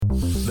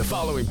The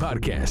following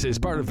podcast is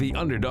part of the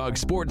Underdog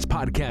Sports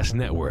Podcast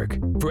Network.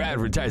 For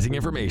advertising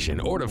information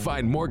or to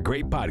find more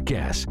great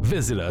podcasts,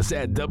 visit us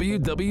at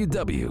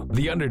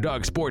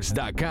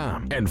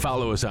www.theunderdogsports.com and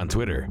follow us on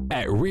Twitter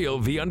at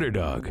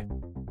RealTheUnderdog.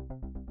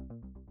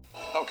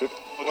 Okay.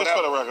 Well, just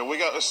for the record, we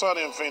got the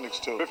Sunny in Phoenix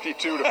too.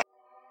 52 to.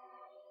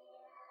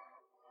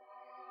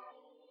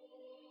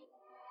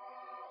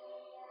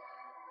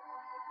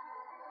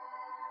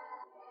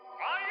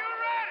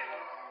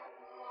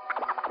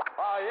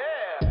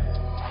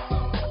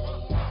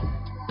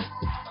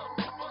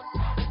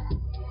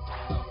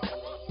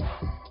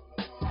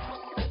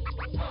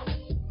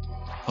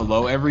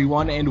 Hello,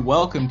 everyone, and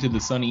welcome to the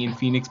Sunny in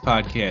Phoenix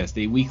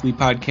podcast, a weekly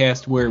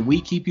podcast where we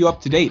keep you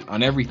up to date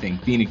on everything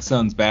Phoenix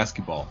Suns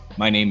basketball.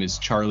 My name is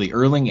Charlie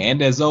Erling,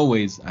 and as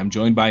always, I'm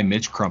joined by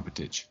Mitch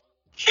Krumpetich.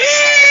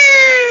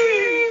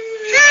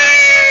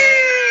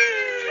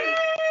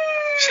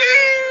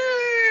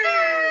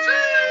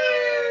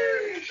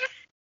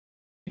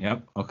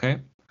 Yep,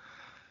 okay.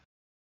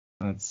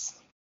 That's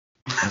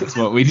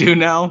what we do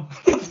now.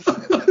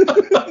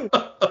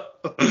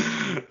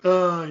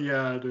 Oh,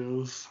 yeah, it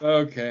is.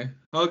 Okay.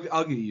 I'll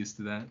get used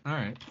to that. All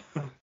right.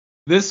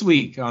 This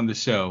week on the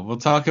show, we'll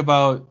talk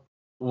about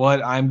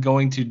what I'm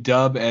going to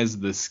dub as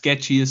the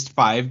sketchiest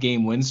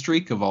 5-game win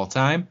streak of all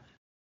time.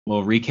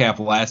 We'll recap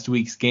last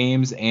week's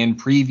games and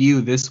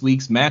preview this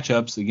week's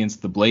matchups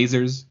against the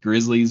Blazers,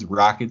 Grizzlies,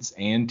 Rockets,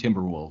 and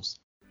Timberwolves.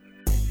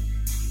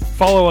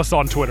 Follow us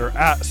on Twitter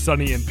at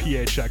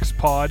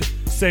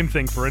SunnyandPHXPod. Same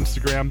thing for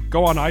Instagram.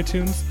 Go on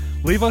iTunes.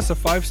 Leave us a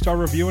 5-star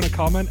review and a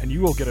comment, and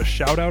you will get a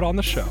shout-out on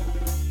the show.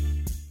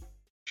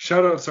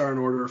 Shout-outs are in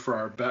order for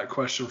our bet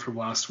question from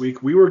last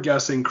week. We were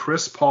guessing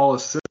Chris Paul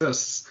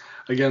assists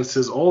against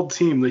his old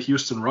team, the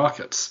Houston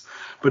Rockets.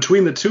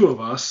 Between the two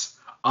of us,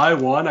 I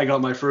won. I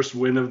got my first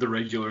win of the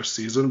regular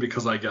season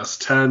because I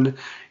guessed 10.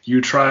 You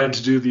tried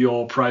to do the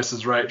old Price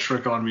is Right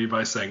trick on me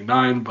by saying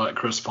 9, but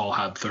Chris Paul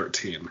had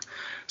 13.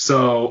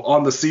 So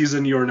on the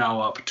season, you're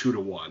now up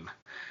 2-1.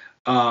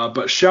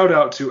 But shout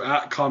out to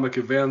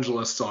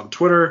 @ComicEvangelists on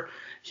Twitter.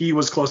 He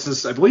was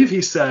closest, I believe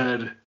he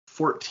said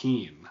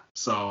 14.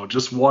 So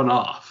just one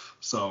off.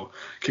 So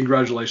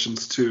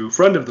congratulations to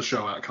friend of the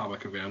show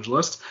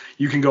 @ComicEvangelist.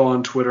 You can go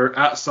on Twitter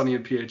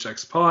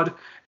 @SunnyandPHXPod.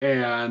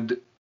 And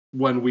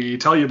when we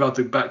tell you about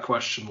the bet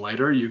question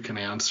later, you can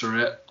answer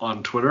it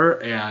on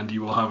Twitter and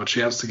you will have a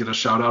chance to get a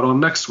shout out on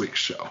next week's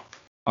show.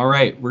 All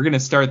right, we're going to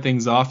start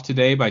things off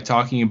today by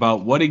talking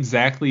about what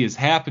exactly has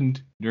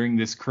happened during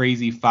this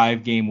crazy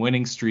 5-game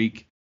winning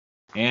streak.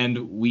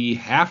 And we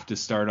have to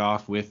start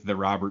off with the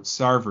Robert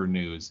Sarver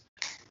news.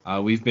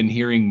 We've been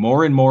hearing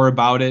more and more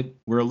about it.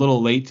 We're a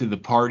little late to the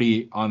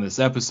party on this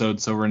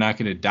episode, so we're not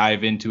going to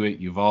dive into it.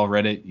 You've all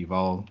read it. You've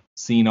all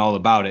seen all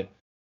about it.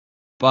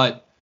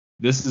 But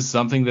this is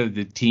something that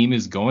the team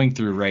is going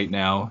through right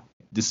now.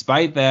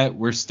 Despite that,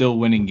 we're still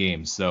winning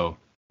games, so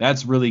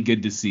that's really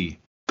good to see.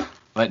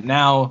 But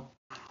now,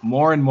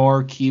 more and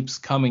more keeps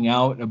coming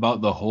out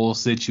about the whole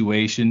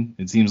situation.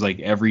 It seems like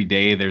every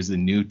day there's a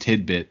new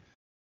tidbit.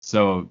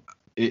 So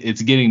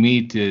it's getting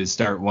me to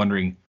start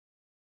wondering,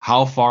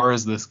 how far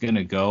is this going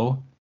to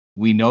go?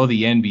 We know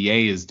the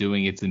NBA is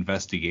doing its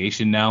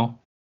investigation now.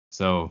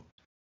 So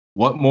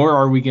what more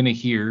are we going to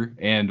hear,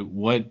 and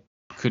what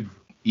could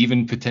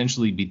even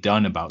potentially be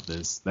done about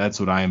this? That's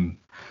what I'm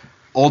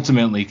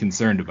ultimately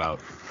concerned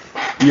about.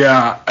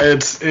 Yeah,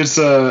 it's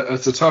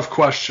a tough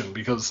question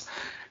because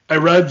I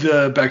read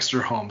the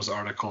Baxter Holmes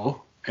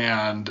article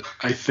and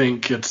I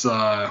think it's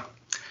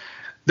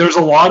there's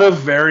a lot of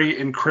very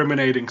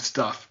incriminating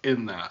stuff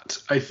in that.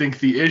 I think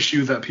the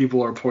issue that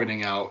people are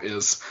pointing out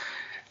is,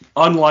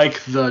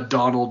 unlike the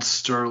Donald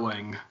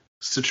Sterling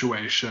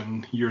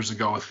situation years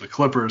ago with the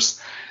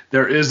Clippers,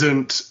 there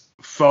isn't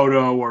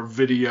photo or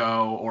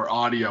video or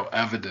audio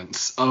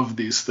evidence of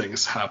these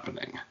things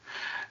happening.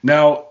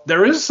 Now,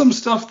 there is some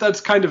stuff that's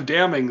kind of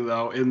damning,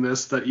 though, in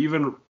this that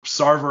even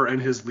Sarver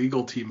and his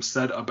legal team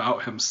said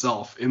about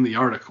himself in the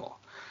article.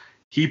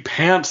 He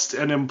pantsed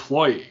an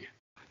employee.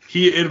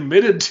 He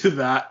admitted to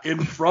that in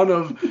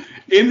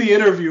the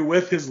interview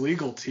with his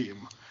legal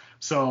team.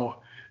 So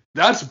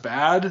that's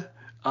bad.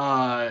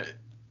 I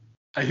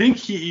think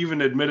he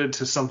even admitted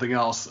to something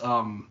else.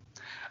 I'm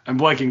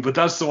blanking, but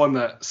that's the one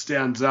that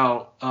stands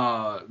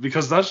out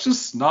because that's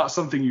just not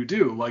something you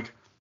do. Like,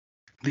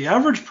 the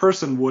average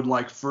person would,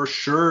 like, for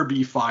sure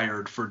be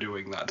fired for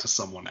doing that to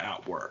someone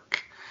at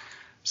work.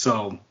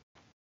 So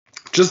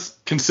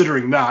just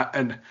considering that,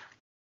 and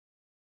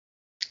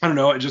I don't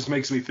know, it just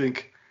makes me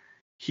think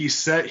he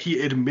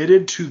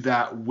admitted to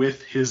that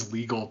with his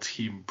legal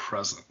team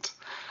present.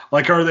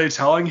 Like, are they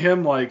telling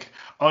him, like,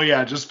 oh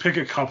yeah, just pick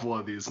a couple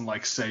of these and,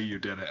 like, say you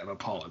did it and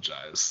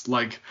apologize?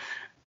 Like,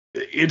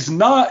 it's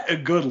not a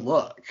good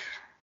look.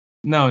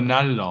 No,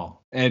 not at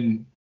all.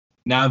 And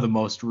now the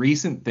most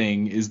recent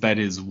thing is that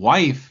his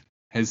wife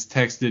has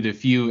texted a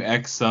few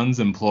ex-Suns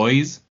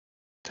employees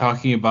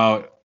talking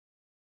about,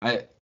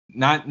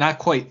 not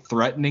quite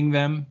threatening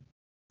them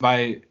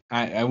by,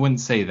 I wouldn't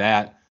say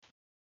that,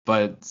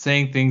 but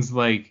saying things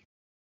like,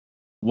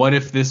 what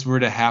if this were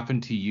to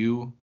happen to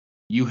you?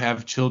 You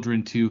have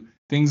children too.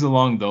 Things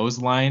along those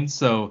lines.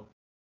 So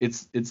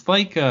it's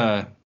like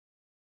they're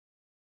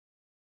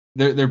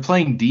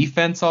playing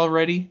defense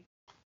already.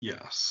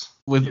 Yes.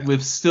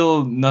 With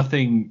still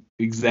nothing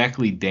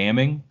exactly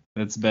damning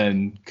that's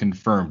been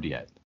confirmed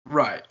yet.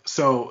 Right.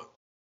 So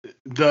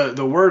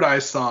the word I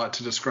saw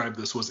to describe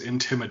this was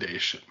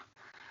intimidation.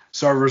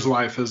 Sarver's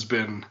wife has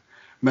been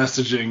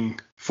messaging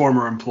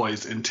former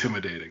employees,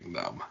 intimidating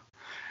them.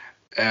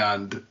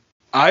 And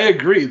I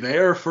agree. They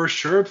are for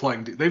sure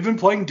playing. They've been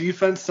playing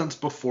defense since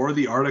before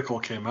the article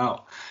came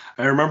out.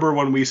 I remember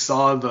when we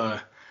saw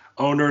the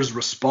owner's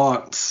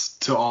response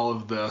to all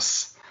of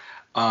this,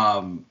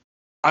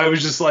 I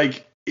was just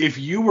like, if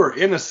you were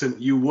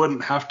innocent, you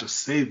wouldn't have to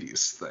say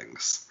these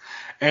things.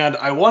 And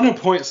I want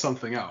to point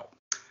something out.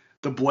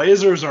 The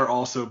Blazers are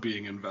also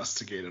being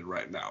investigated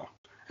right now.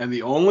 And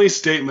the only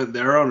statement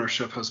their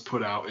ownership has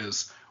put out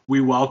is,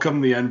 we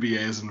welcome the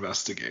NBA's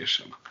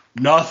investigation.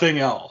 Nothing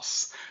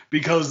else.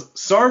 Because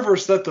Sarver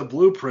set the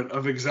blueprint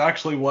of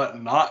exactly what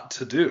not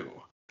to do.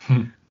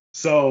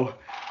 So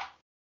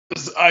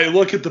as I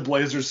look at the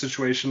Blazers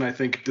situation, I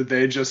think, did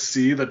they just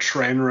see the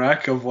train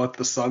wreck of what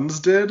the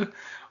Suns did?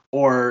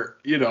 Or,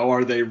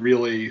 are they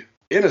really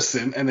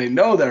innocent and they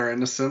know they're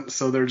innocent,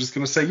 so they're just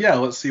going to say, yeah,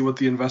 let's see what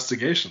the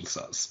investigation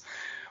says.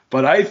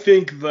 But I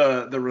think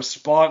the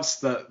response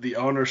that the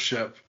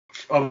ownership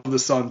of the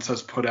Suns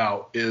has put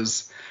out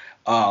is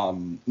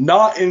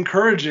not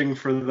encouraging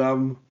for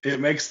them. It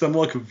makes them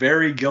look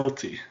very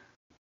guilty.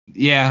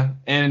 Yeah,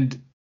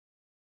 and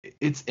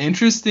it's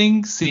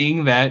interesting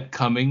seeing that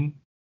coming,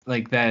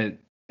 like that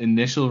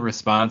initial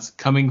response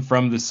coming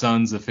from the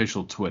Suns'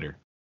 official Twitter.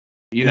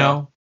 You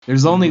know,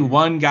 there's only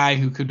one guy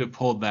who could have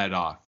pulled that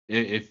off.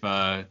 If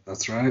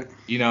that's right.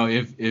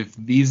 If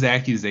these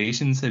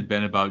accusations had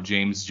been about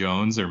James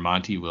Jones or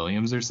Monty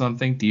Williams or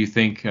something, do you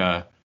think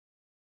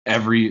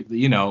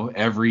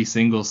every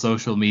single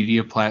social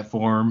media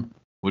platform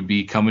would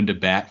be coming to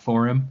bat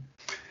for him?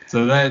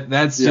 So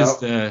that's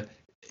just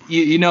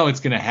it's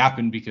going to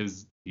happen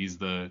because he's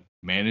the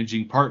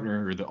managing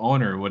partner or the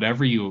owner,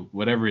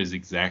 whatever his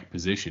exact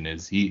position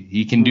is.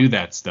 He can do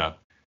that stuff,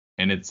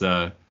 and it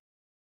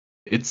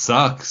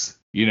sucks.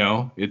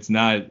 It's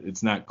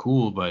not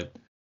cool, but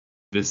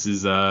this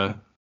is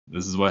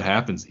what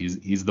happens.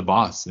 He's the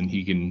boss, and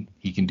he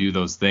can do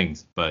those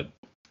things. But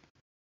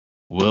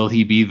will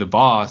he be the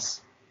boss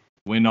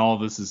when all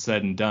this is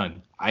said and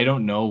done? I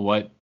don't know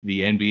what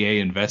the NBA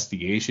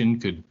investigation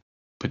could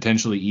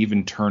potentially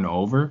even turn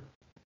over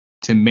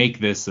to make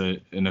this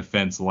an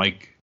offense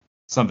like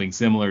something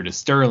similar to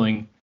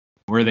Sterling,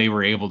 where they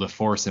were able to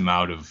force him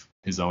out of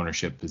his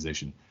ownership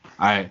position.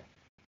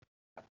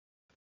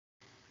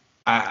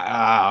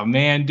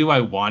 Man, do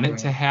I want it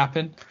to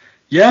happen?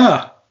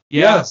 Yeah.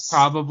 Yeah, yes.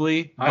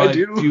 Probably. I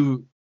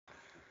do.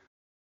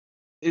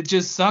 It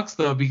just sucks,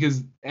 though,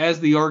 because as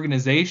the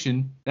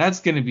organization, that's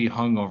going to be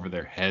hung over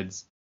their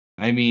heads.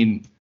 I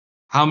mean,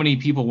 how many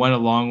people went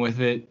along with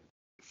it?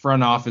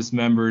 Front office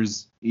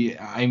members.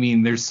 I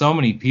mean, there's so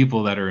many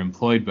people that are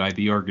employed by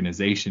the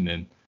organization,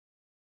 and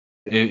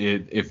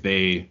if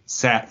they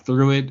sat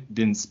through it,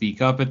 didn't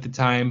speak up at the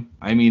time,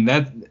 I mean,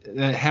 that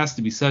has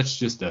to be such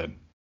just a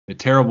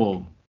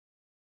terrible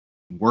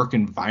work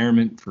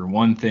environment for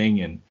one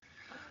thing, and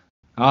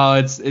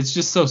it's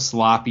just so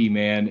sloppy,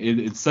 man.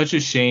 It's such a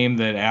shame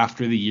that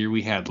after the year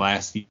we had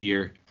last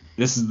year,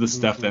 this is the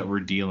stuff that we're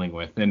dealing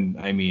with. And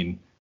I mean,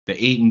 the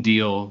Ayton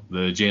deal,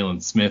 the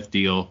Jalen Smith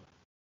deal,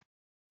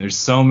 there's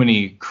so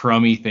many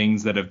crummy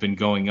things that have been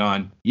going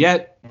on.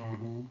 Yet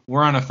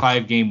we're on a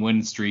 5-game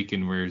win streak,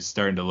 and we're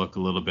starting to look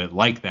a little bit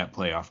like that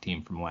playoff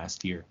team from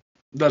last year.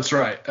 That's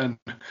right. And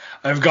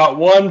I've got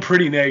one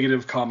pretty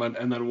negative comment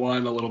and then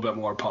one a little bit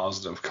more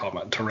positive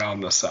comment to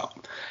round this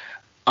out.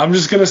 I'm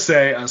just going to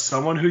say, as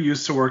someone who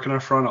used to work in a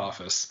front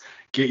office,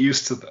 get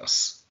used to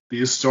this.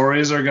 These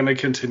stories are going to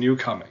continue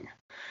coming.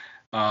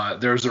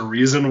 There's a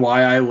reason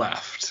why I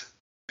left,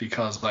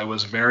 because I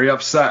was very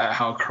upset at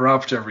how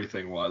corrupt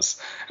everything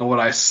was and what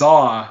I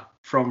saw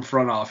from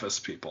front office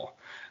people.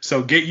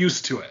 So get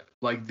used to it.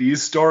 Like,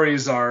 these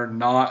stories are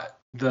not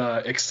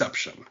the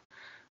exception.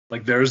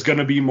 Like, there's going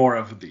to be more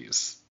of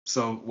these.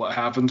 So what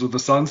happens with the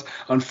Suns,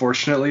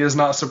 unfortunately, is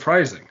not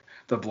surprising.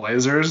 The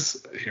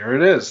Blazers, here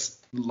it is.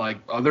 Like,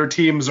 other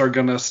teams are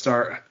going to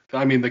start.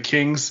 I mean, the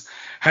Kings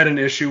had an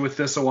issue with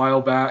this a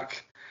while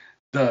back.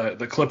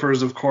 The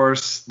Clippers, of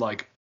course,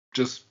 like,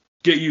 just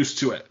get used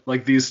to it.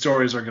 Like, these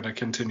stories are going to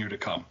continue to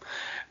come.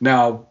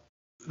 Now,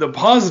 the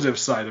positive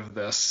side of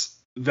this,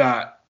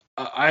 that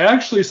I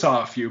actually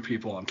saw a few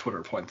people on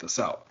Twitter point this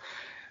out.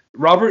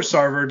 Robert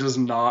Sarver does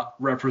not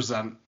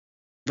represent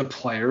the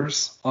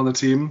players on the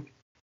team.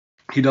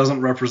 He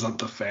doesn't represent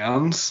the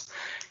fans.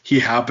 He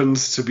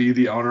happens to be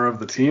the owner of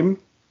the team.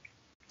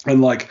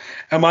 And, like,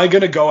 am I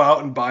going to go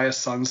out and buy a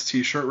Suns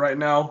t-shirt right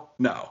now?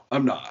 No,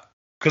 I'm not,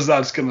 because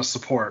that's going to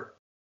support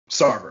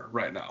Sarver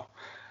right now.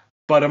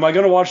 But am I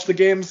going to watch the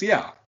games?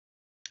 Yeah,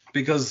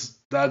 because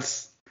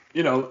that's,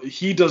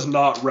 he does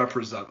not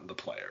represent the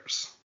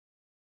players.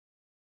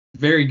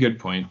 Very good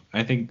point.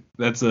 I think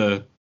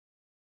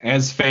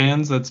as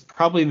fans, that's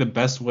probably the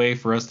best way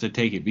for us to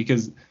take it,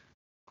 because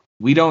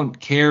we don't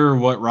care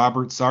what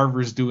Robert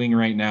Sarver's doing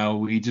right now.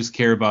 We just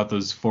care about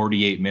those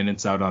 48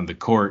 minutes out on the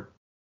court.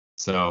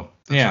 So,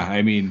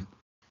 don't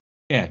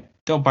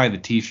buy the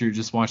t-shirt,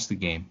 just watch the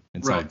game.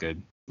 It's all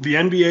good. The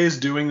NBA is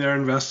doing their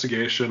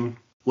investigation.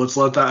 Let's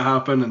let that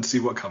happen and see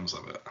what comes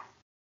of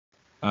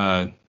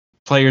it.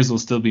 Players will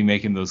still be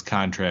making those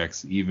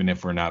contracts even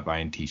if we're not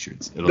buying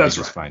t-shirts. It'll be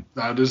just fine.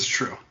 That is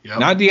true. Yep.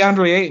 Not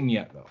DeAndre Ayton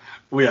yet, though.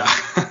 Well,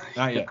 yeah.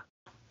 Not yet.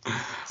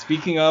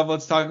 Speaking of,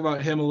 let's talk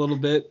about him a little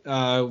bit.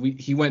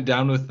 He went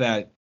down with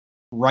that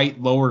right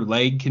lower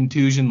leg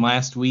contusion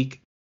last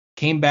week.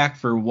 Came back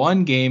for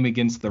one game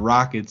against the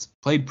Rockets,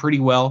 played pretty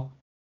well,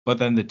 but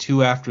then the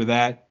two after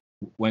that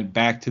went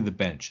back to the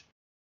bench.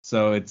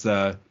 So it's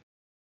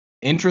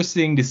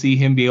interesting to see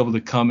him be able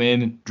to come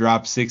in,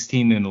 drop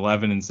 16 and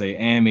 11 and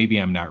say, maybe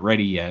I'm not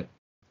ready yet.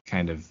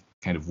 Kind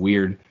of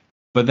weird.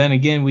 But then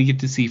again, we get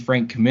to see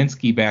Frank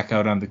Kaminsky back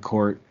out on the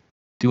court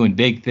doing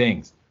big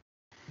things.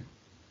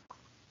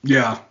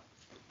 Yeah,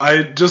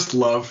 I just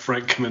love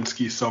Frank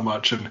Kaminsky so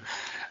much. And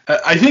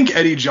I think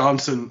Eddie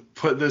Johnson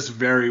put this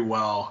very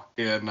well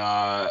in,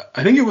 I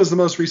think it was the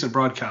most recent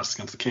broadcast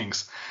against the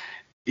Kings.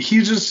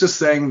 He's just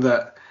saying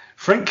that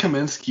Frank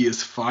Kaminsky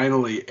is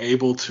finally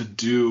able to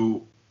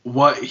do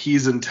what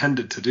he's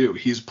intended to do.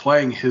 He's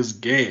playing his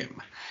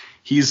game.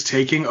 He's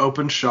taking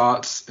open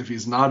shots. If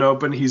he's not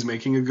open, he's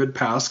making a good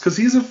pass because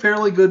he's a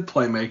fairly good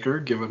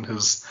playmaker given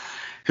his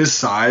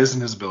size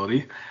and his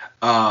ability.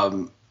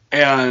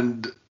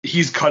 And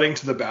he's cutting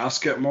to the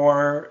basket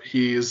more.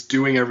 He's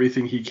doing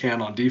everything he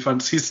can on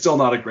defense. He's still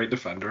not a great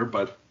defender,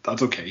 but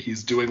that's okay.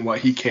 He's doing what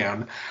he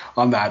can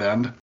on that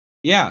end.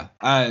 Yeah,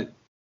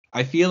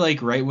 I feel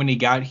like right when he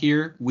got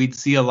here, we'd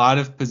see a lot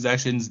of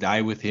possessions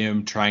die with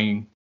him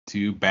trying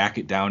to back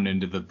it down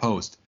into the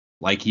post,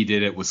 like he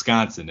did at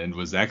Wisconsin and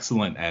was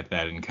excellent at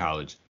that in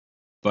college.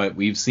 But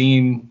we've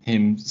seen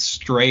him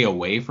stray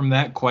away from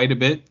that quite a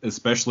bit,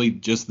 especially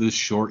just this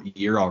short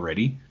year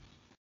already,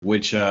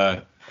 which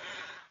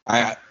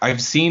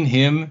I've seen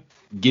him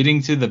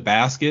getting to the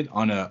basket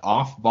on an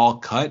off-ball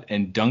cut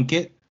and dunk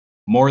it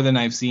more than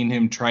I've seen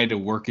him try to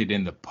work it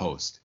in the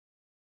post.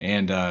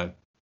 And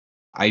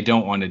I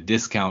don't want to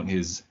discount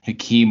his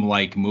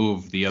Hakeem-like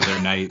move the other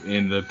night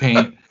in the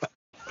paint.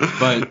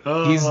 But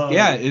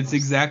it's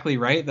exactly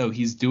right, though.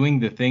 He's doing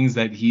the things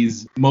that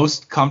he's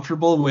most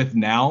comfortable with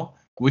now,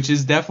 which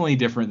is definitely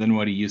different than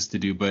what he used to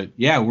do. But,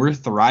 yeah, we're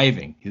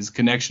thriving. His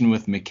connection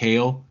with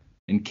Mikal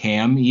and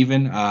Cam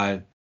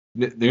even,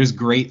 there's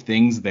great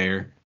things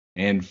there.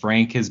 And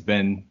Frank has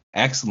been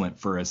excellent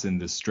for us in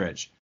this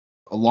stretch.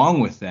 Along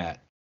with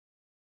that,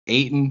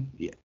 Ayton,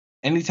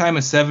 anytime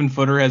a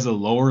 7-footer has a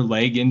lower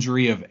leg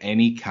injury of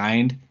any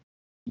kind,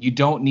 you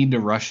don't need to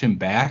rush him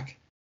back.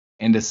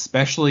 And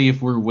especially if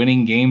we're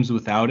winning games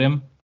without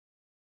him,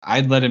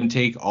 I'd let him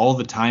take all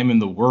the time in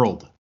the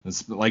world.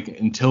 It's like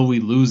until we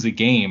lose a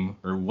game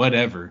or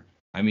whatever.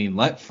 I mean,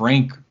 let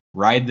Frank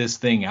ride this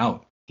thing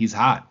out. He's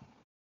hot.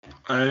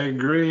 I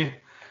agree.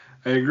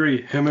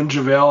 Him and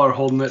JaVale are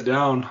holding it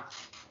down.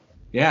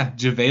 Yeah,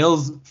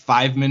 JaVale's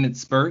 5-minute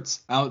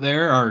spurts out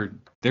there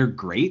they're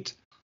great.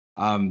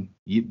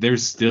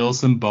 There's still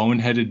some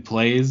boneheaded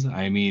plays.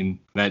 I mean,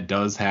 that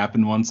does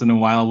happen once in a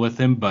while with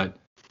him, but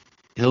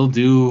he'll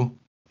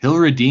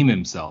redeem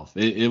himself.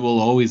 It will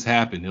always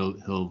happen.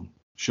 He'll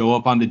show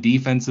up on the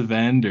defensive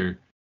end or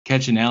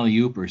catch an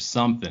alley-oop or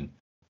something.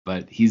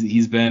 But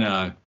he's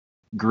been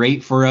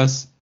great for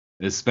us,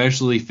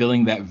 especially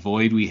filling that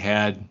void we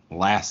had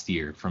last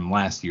year from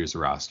last year's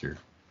roster.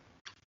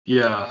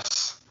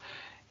 Yes.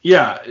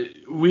 Yeah,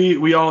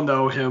 we all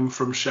know him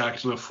from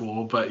Shaqtin' a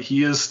Fool, but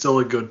he is still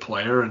a good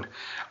player, and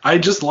I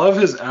just love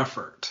his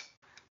effort.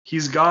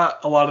 He's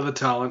got a lot of the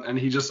talent, and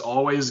he just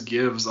always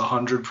gives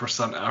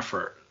 100%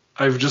 effort.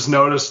 I've just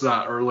noticed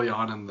that early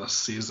on in this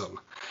season.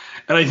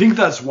 And I think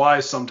that's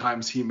why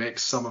sometimes he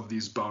makes some of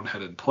these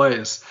boneheaded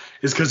plays,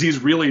 is because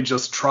he's really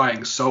just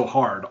trying so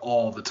hard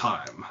all the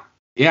time.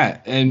 Yeah,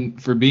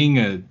 and for being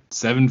a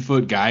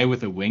 7-foot guy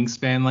with a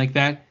wingspan like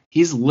that,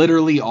 he's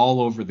literally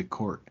all over the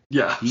court.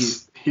 Yeah,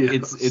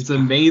 it's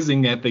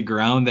amazing at the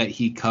ground that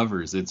he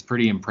covers. It's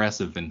pretty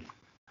impressive. And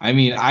I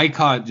mean, I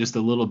caught just a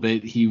little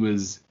bit. He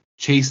was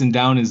chasing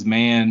down his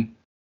man.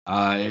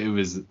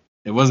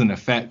 It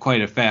wasn't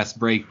quite a fast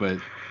break, but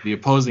the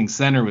opposing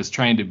center was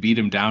trying to beat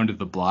him down to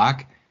the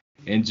block,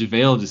 and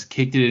JaVale just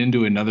kicked it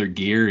into another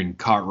gear and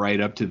caught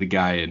right up to the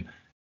guy. And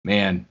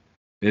man,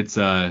 it's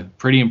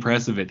pretty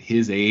impressive at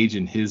his age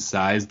and his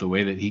size, the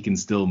way that he can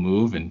still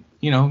move, and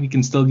he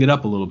can still get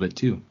up a little bit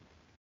too.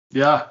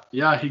 Yeah,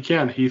 he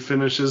can. He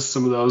finishes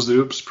some of those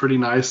oops pretty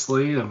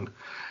nicely, and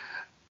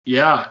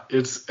yeah,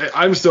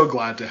 I'm still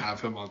glad to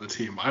have him on the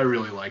team. I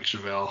really like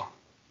JaVale.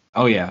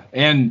 Oh yeah,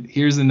 and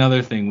here's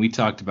another thing. We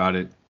talked about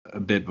it a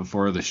bit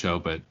before the show,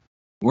 but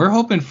we're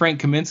hoping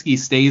Frank Kaminsky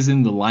stays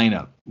in the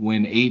lineup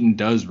when Ayton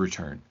does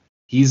return.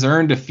 He's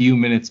earned a few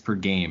minutes per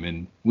game,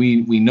 and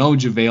we know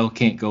JaVale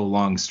can't go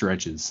long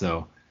stretches,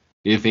 so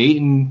if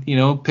Ayton,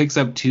 picks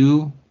up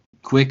 2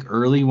 quick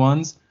early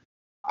ones,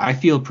 I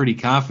feel pretty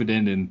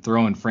confident in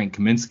throwing Frank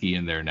Kaminsky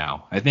in there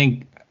now. I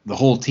think the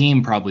whole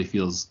team probably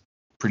feels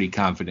pretty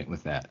confident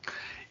with that.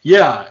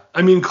 Yeah,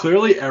 I mean,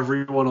 clearly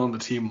everyone on the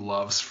team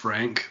loves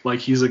Frank. Like,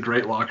 he's a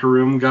great locker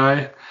room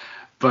guy.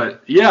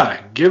 But,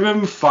 yeah, give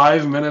him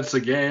 5 minutes a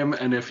game,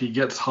 and if he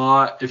gets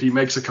hot, if he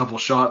makes a couple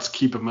shots,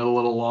 keep him in a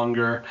little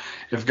longer.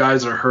 If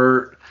guys are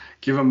hurt,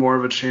 give him more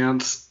of a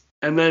chance.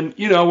 And then,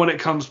 when it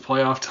comes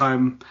playoff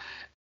time,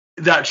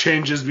 that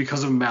changes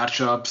because of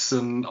matchups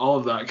and all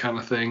of that kind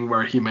of thing,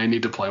 where he may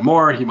need to play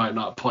more, he might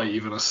not play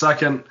even a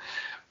second.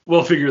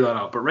 We'll figure that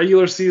out. But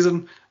regular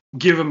season,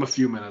 give him a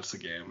few minutes a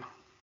game.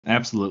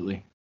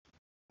 Absolutely.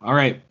 All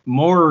right,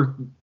 more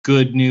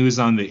good news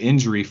on the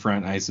injury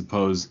front, I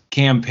suppose.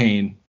 Cam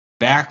Payne,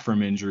 back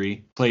from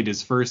injury, played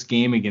his first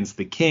game against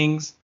the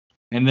Kings,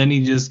 and then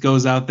he just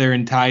goes out there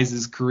and ties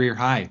his career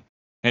high.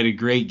 Had a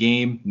great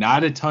game,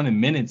 not a ton of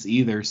minutes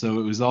either, so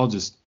it was all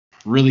just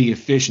really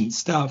efficient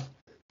stuff.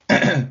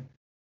 And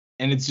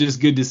it's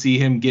just good to see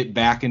him get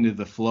back into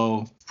the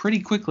flow pretty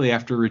quickly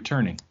after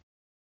returning.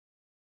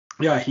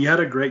 Yeah, he had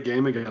a great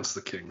game against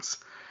the Kings.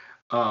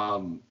 I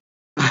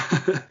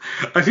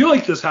feel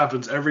like this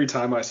happens every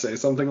time I say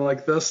something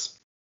like this,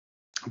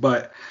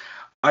 but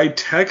I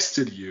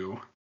texted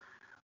you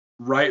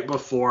right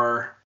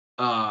before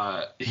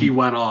he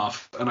went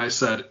off, and I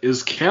said,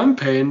 is Cam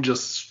Payne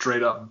just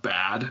straight up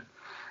bad?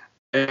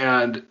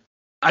 And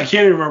I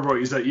can't even remember what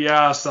you said.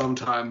 Yeah,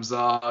 sometimes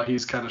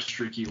he's kind of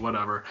streaky,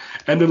 whatever.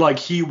 And then,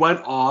 he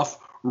went off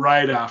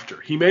right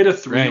after. He made a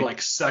 3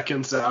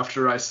 seconds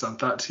after I sent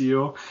that to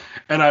you,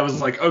 and I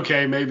was like,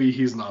 okay, maybe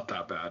he's not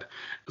that bad.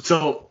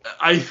 So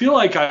I feel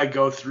like I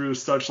go through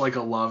such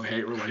a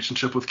love-hate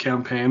relationship with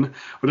Cam Payne,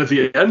 but at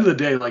the end of the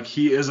day,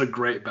 he is a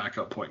great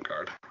backup point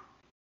guard.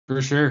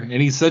 For sure, and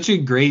he's such a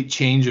great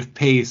change of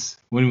pace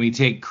when we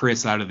take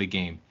Chris out of the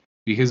game,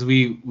 because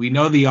we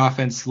know the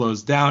offense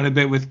slows down a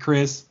bit with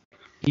Chris.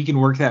 He can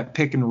work that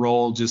pick and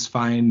roll just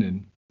fine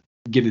and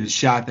get a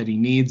shot that he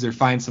needs or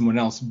find someone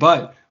else.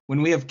 But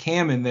when we have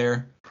Cam in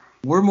there,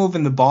 we're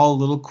moving the ball a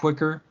little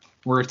quicker.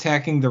 We're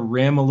attacking the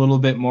rim a little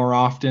bit more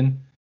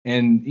often.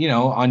 And,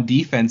 on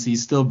defense,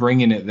 he's still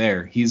bringing it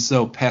there. He's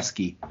so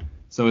pesky.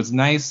 So it's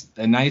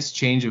a nice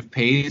change of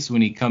pace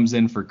when he comes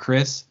in for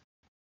Chris.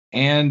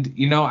 And,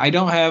 I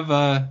don't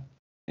have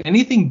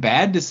anything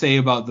bad to say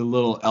about the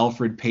little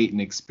Elfrid Payton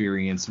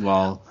experience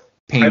while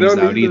Payne was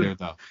out either,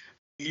 though.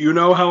 You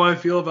know how I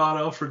feel about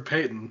Elfrid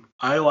Payton.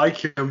 I like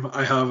him.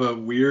 I have a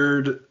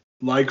weird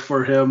like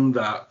for him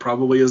that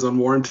probably is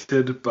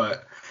unwarranted,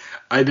 but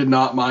I did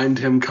not mind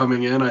him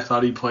coming in. I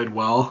thought he played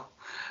well.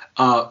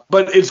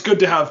 But it's good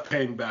to have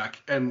Payne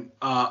back. And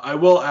I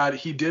will add,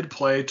 he did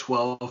play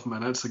 12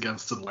 minutes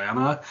against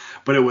Atlanta,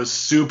 but it was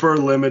super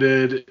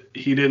limited.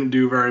 He didn't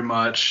do very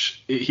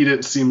much. He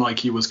didn't seem like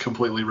he was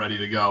completely ready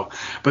to go.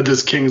 But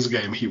this Kings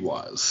game, he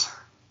was.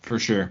 For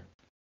sure.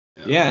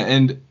 Yeah,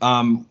 and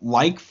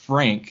like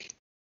Frank,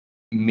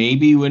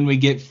 maybe when we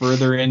get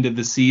further into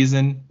the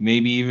season,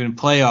 maybe even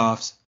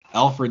playoffs,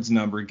 Elfrid's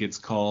number gets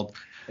called.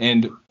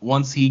 And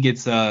once he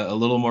gets a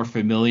little more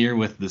familiar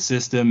with the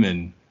system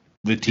and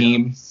the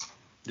team,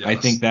 yes. I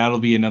think that'll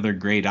be another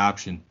great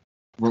option.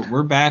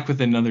 We're back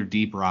with another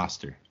deep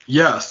roster.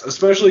 Yes,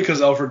 especially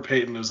because Elfrid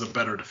Payton is a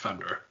better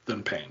defender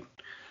than Payne.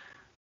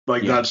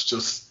 That's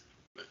just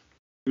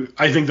 –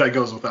 I think that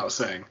goes without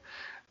saying.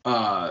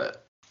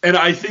 And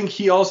I think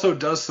he also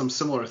does some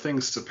similar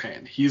things to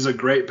Payne. He's a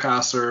great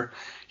passer.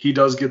 He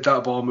does get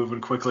that ball moving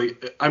quickly.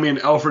 I mean,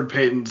 Elfrid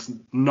Payton's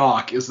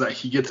knock is that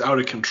he gets out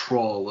of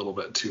control a little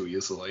bit too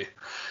easily.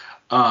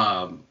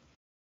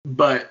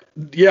 But,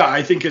 yeah,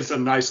 I think it's a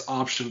nice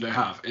option to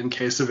have in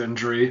case of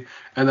injury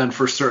and then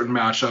for certain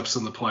matchups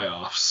in the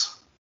playoffs.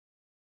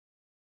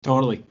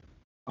 Totally.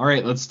 All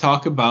right, let's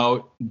talk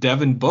about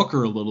Devin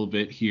Booker a little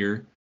bit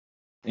here.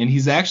 And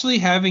he's actually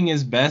having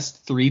his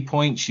best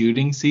three-point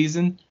shooting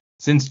season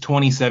since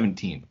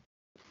 2017.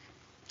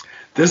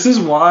 This is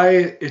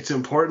why it's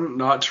important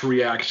not to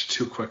react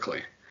too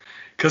quickly.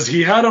 Because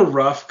he had a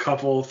rough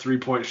couple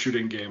three-point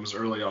shooting games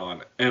early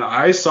on. And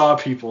I saw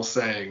people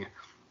saying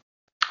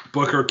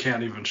Booker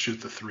can't even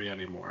shoot the three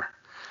anymore.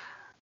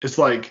 It's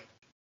like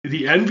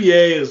the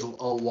NBA is a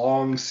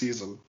long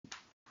season.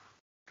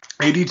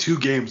 82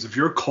 games. If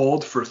you're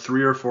cold for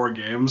 3 or 4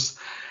 games,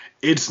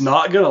 it's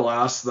not going to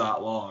last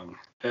that long.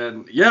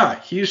 And, yeah,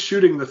 he's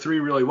shooting the three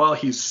really well.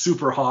 He's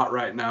super hot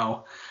right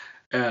now.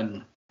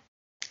 And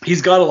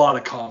he's got a lot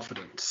of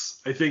confidence.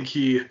 I think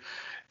he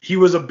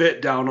was a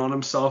bit down on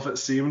himself, it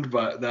seemed,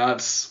 but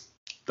that's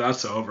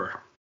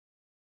over.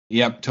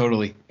 Yep,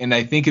 totally. And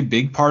I think a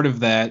big part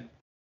of that,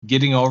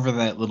 getting over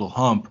that little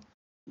hump,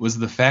 was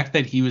the fact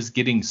that he was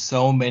getting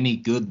so many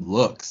good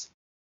looks.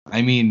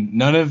 I mean,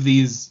 none of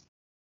these,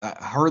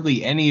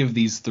 hardly any of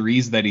these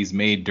threes that he's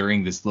made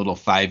during this little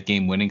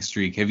 5-game winning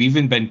streak have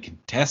even been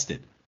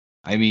contested.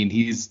 I mean,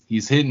 he's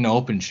hitting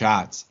open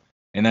shots,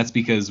 and that's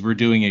because we're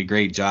doing a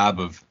great job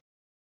of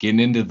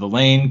getting into the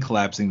lane,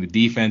 collapsing the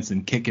defense,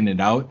 and kicking it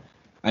out.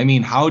 I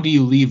mean, how do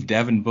you leave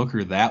Devin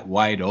Booker that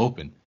wide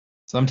open?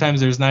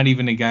 Sometimes there's not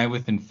even a guy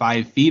within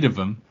 5 feet of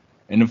him,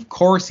 and of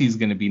course he's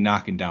going to be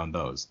knocking down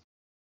those.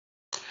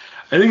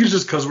 I think it's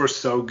just because we're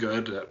so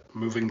good at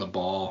moving the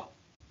ball.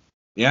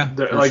 Yeah,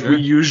 like sure. We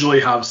usually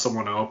have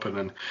someone open,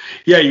 and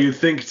yeah, you'd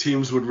think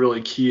teams would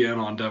really key in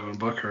on Devin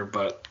Booker,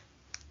 but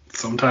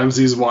sometimes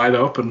he's wide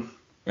open.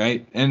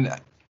 Right, and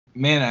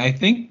man, I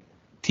think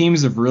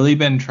teams have really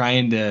been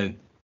trying to.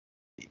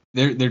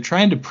 They're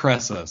trying to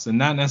press us, and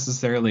not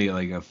necessarily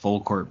like a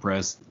full court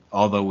press,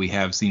 although we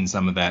have seen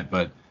some of that.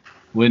 But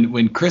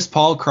when Chris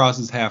Paul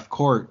crosses half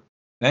court,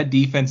 that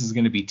defense is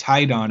going to be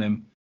tight on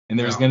him. And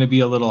there's going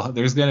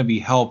to be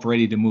help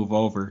ready to move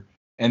over.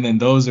 And then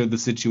those are the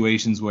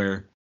situations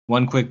where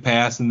one quick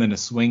pass and then a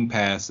swing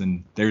pass,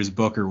 and there's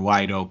Booker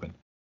wide open.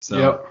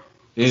 So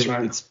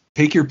it's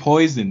pick your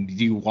poison. Do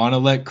you want to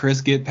let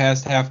Chris get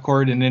past half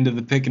court and into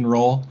the pick and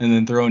roll and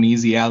then throw an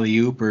easy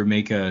alley-oop or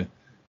make a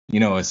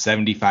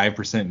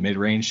 75%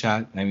 mid-range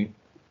shot? I mean,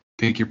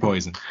 pick your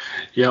poison.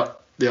 Yep.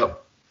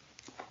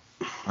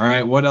 All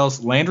right, what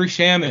else? Landry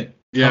Shamet.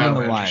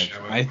 Coming alive.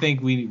 Shamet. I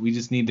think we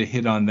just need to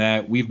hit on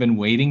that. We've been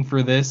waiting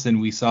for this,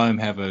 and we saw him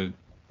have a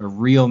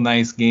real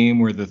nice game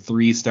where the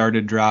 3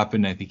 started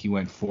dropping. I think he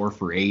went 4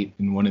 for 8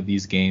 in one of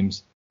these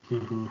games.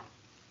 Mm-hmm.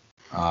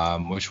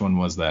 Which one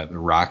was that? The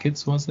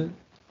Rockets, was it?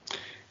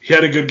 He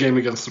had a good game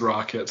against the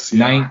Rockets.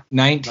 Yeah.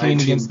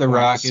 19 against the points,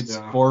 Rockets,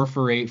 yeah. 4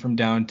 for 8 from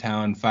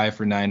downtown, 5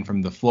 for 9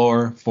 from the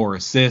floor, 4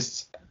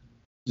 assists.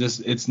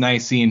 Just it's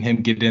nice seeing him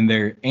get in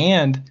there,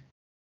 and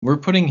we're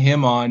putting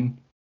him on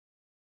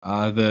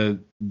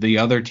the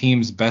other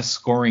team's best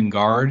scoring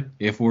guard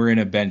if we're in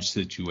a bench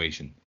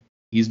situation.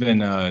 He's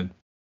been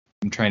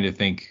I'm trying to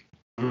think.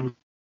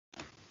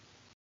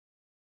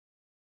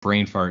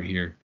 Brain fart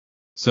here.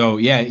 So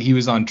yeah, he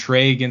was on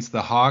Trey against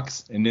the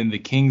Hawks, and in the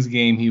Kings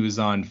game he was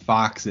on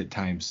Fox at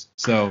times.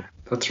 So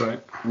that's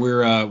right.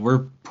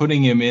 We're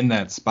putting him in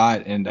that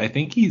spot, and I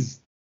think he's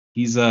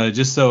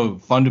just so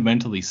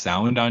fundamentally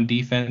sound on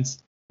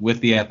defense with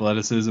the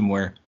athleticism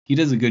where he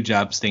does a good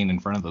job staying in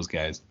front of those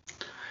guys.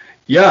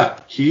 Yeah,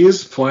 he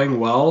is playing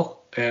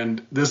well,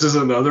 and this is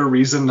another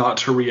reason not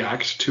to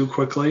react too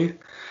quickly,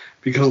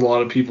 because a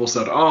lot of people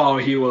said, oh,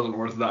 he wasn't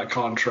worth that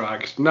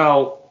contract.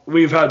 Now,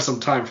 we've had some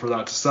time for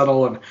that to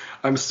settle, and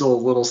I'm still a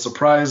little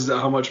surprised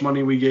at how much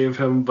money we gave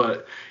him,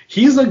 but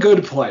he's a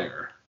good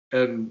player.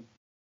 And,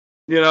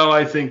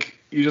 I think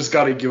you just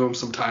got to give him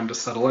some time to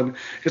settle in.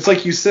 It's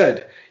like you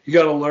said, you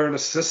got to learn a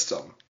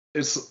system.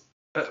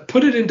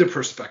 Put it into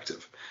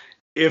perspective.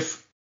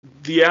 If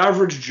the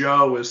average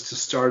Joe is to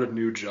start a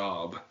new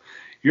job,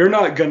 you're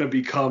not going to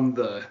become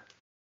the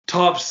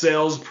top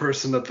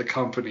salesperson at the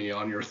company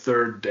on your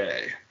 3rd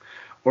day,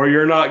 or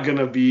you're not going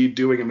to be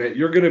doing it.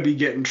 You're going to be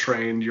getting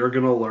trained. You're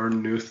going to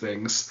learn new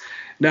things.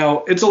 Now,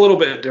 it's a little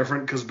bit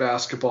different because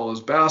basketball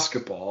is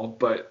basketball,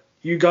 but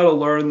you got to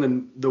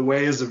learn the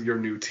ways of your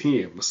new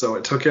team. So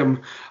it took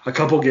him a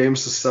couple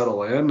games to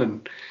settle in,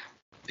 and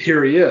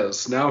here he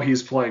is. Now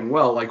he's playing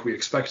well like we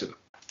expected.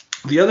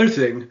 The other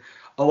thing,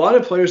 a lot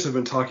of players have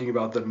been talking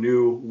about the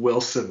new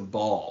Wilson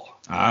ball,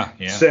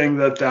 saying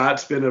that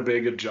that's been a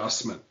big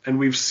adjustment. And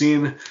we've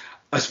seen,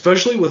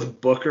 especially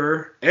with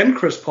Booker and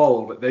Chris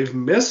Paul, but they've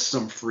missed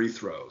some free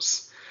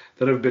throws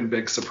that have been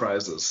big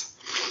surprises.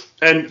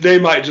 And they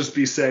might just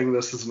be saying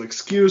this as an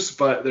excuse,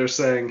 but they're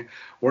saying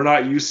we're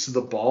not used to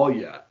the ball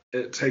yet.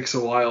 It takes a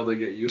while to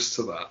get used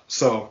to that.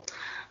 So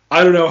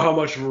I don't know how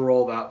much of a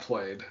role that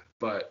played,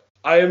 but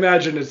I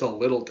imagine it's a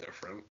little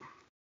different.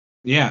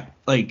 Yeah,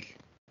 like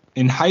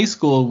in high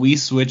school, we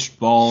switched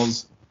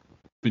balls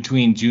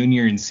between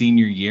junior and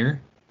senior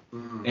year.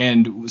 Mm-hmm.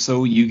 And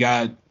so you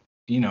got,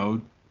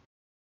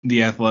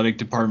 the athletic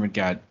department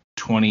got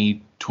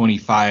 20,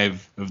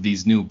 25 of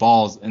these new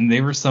balls, and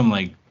they were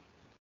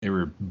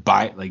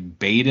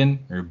Biden.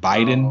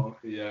 Oh,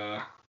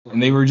 yeah.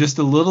 And they were just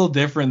a little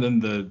different than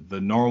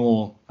the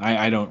normal.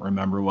 I don't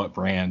remember what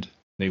brand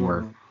they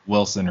were,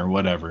 Wilson or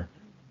whatever.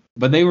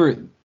 But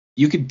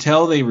you could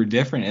tell they were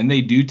different, and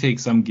they do take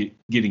some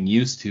getting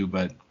used to.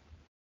 But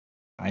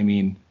I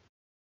mean,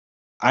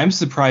 I'm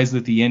surprised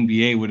that the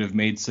NBA would have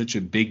made such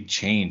a big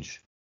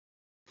change.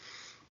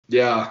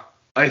 Yeah,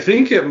 I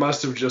think it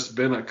must have just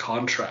been a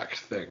contract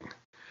thing,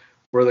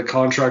 where the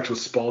contract with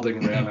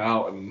Spalding ran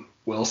out and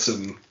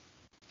Wilson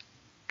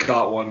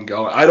got one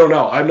going. I don't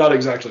know. I'm not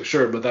exactly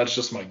sure, but that's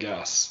just my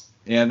guess.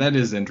 Yeah, that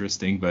is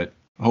interesting, but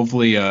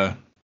hopefully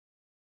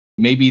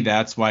maybe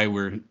that's why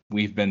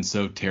we've been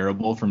so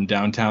terrible from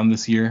downtown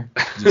this year,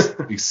 just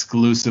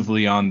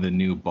exclusively on the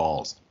new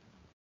balls.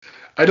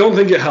 I don't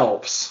think it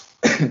helps.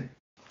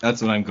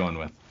 That's what I'm going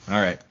with. All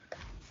right.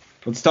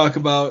 Let's talk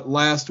about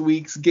last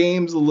week's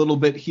games a little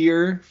bit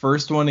here.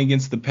 First one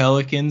against the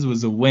Pelicans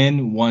was a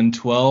win,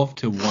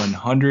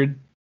 112-100.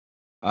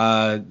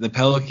 The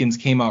Pelicans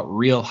came out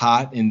real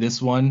hot in this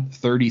one,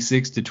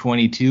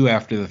 36-22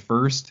 after the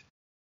first.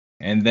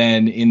 And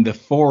then in the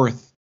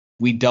fourth,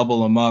 we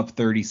double them up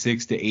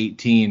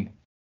 36-18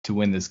 to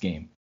win this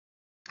game.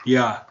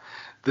 Yeah,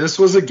 this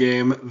was a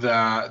game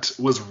that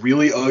was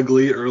really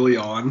ugly early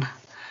on.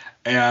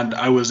 and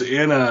I was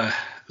in a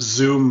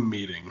Zoom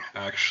meeting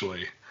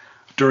actually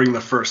during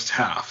the first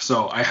half.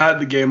 So I had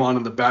the game on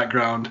in the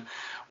background,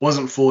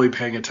 wasn't fully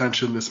paying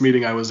attention. This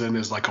meeting I was in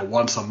is like a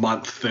once a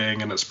month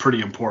thing, and it's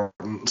pretty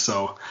important.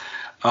 So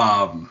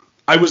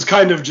I was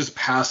kind of just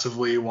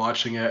passively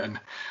watching it, and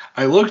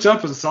I looked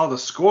up and saw the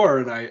score,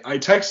 and I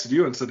texted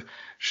you and said,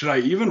 should I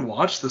even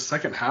watch the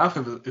second half?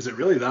 Is it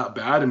really that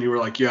bad? And you were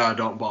like, yeah,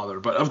 don't bother.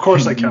 But of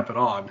course I kept it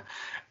on.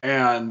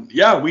 And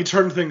yeah, we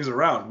turned things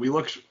around. We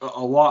looked a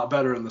lot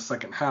better in the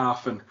second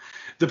half, and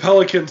the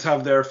Pelicans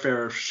have their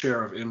fair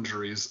share of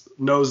injuries.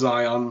 No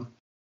Zion.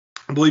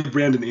 I believe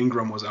Brandon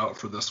Ingram was out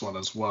for this one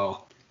as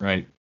well.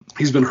 Right.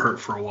 He's been hurt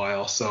for a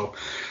while, so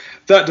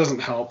that doesn't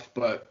help.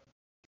 But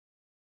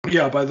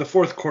yeah, by the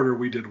fourth quarter,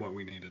 we did what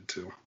we needed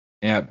to.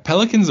 Yeah,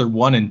 Pelicans are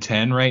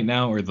 1-10 right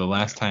now, or the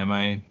last time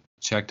I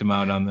checked them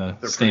out on the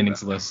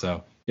standings list.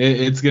 So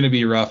it's going to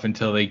be rough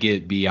until they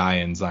get BI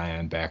and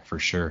Zion back for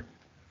sure.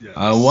 Yes.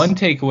 One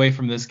takeaway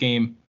from this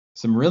game,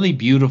 some really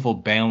beautiful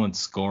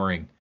balanced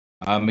scoring.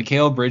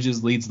 Mikal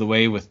Bridges leads the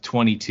way with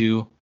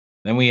 22.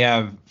 Then we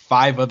have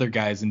 5 other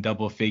guys in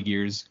double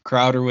figures.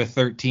 Crowder with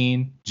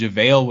 13,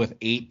 JaVale with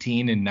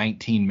 18 in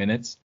 19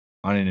 minutes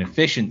on an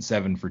efficient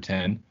 7 for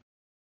 10.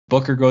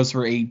 Booker goes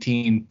for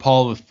 18,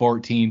 Paul with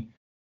 14,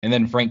 and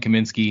then Frank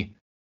Kaminsky,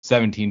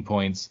 17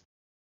 points,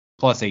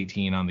 plus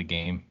 18 on the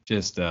game.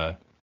 Just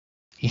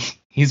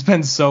he's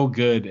been so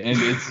good, and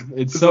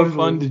it's so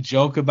fun to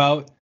joke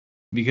about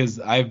because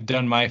I've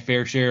done my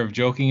fair share of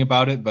joking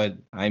about it. But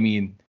I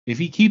mean, if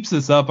he keeps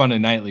this up on a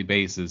nightly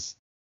basis,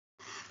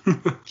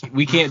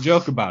 we can't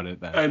joke about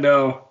it then. I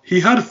know. He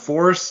had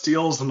 4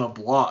 steals and a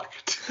block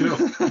too.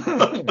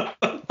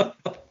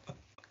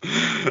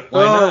 Why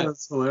not?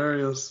 That's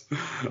hilarious.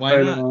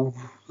 Why not? Know.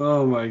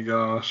 Oh my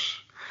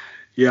gosh.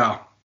 Yeah,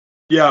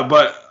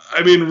 but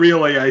I mean,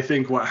 really, I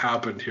think what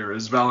happened here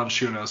is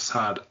Valanciunas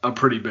had a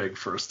pretty big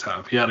first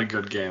half. He had a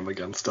good game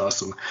against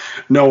us, and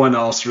no one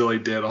else really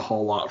did a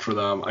whole lot for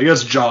them. I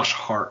guess Josh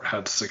Hart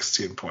had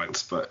 16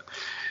 points, but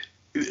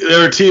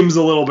their team's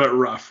a little bit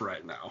rough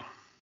right now.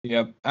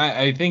 Yep,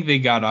 I think they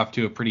got off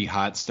to a pretty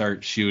hot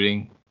start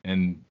shooting,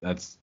 and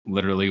that's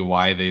literally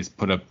why they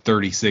put up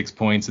 36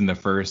 points in the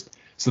first.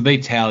 So they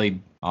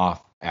tallied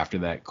off after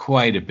that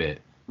quite a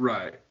bit.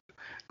 Right.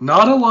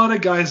 Not a lot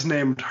of guys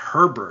named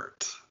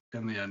Herbert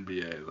in the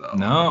NBA, though.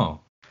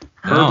 No.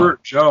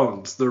 Herbert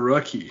Jones, the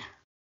rookie.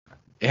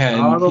 Yeah,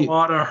 Not a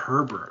lot of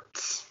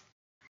Herberts.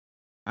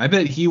 I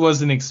bet he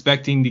wasn't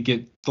expecting to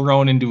get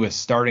thrown into a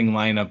starting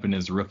lineup in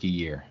his rookie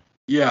year.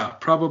 Yeah,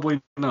 probably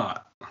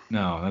not.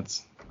 No,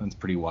 that's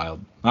pretty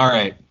wild. All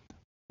right,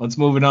 let's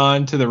move it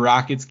on to the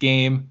Rockets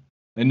game.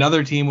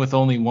 Another team with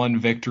only one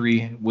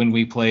victory. When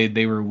we played,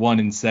 they were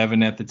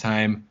 1-7 at the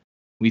time.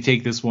 We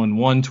take this one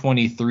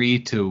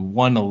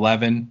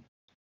 123-111.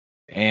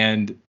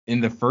 And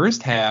in the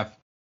first half,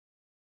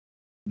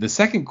 the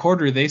second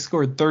quarter, they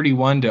scored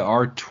 31 to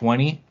our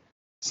 20.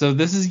 So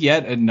this is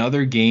yet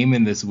another game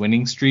in this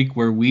winning streak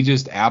where we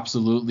just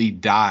absolutely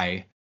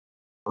die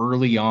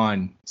early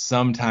on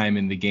sometime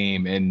in the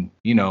game. And,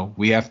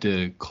 we have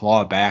to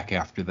claw back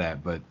after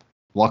that. But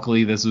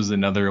luckily, this was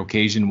another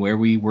occasion where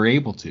we were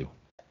able to.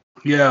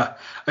 Yeah,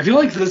 I feel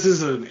like this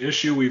is an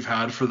issue we've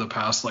had for the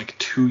past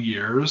 2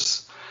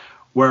 years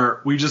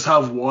where we just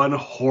have one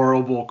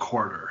horrible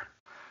quarter.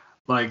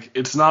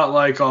 It's not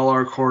like all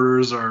our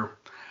quarters are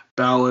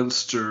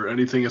balanced or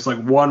anything. It's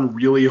one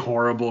really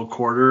horrible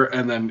quarter,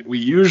 and then we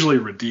usually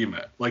redeem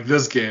it. Like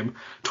this game,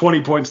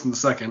 20 points in the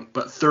second,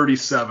 but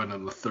 37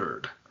 in the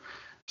third.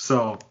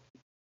 So,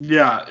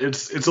 yeah,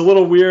 it's a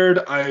little weird.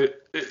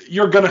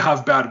 You're going to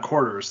have bad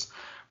quarters,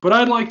 but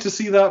I'd like to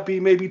see that be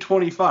maybe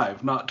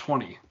 25, not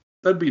 20.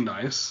 That'd be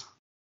nice.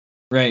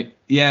 Right.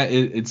 Yeah,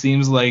 it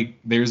seems like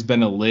there's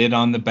been a lid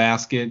on the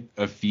basket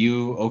a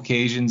few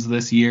occasions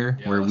this year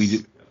where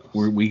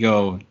we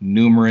go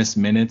numerous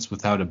minutes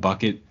without a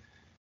bucket.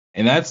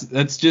 And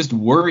that's just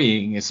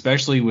worrying,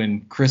 especially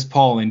when Chris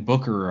Paul and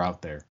Booker are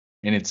out there,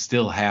 and it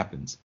still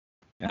happens.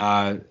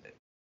 I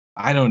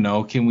don't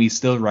know. Can we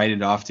still write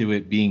it off to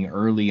it being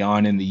early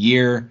on in the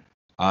year?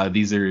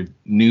 These are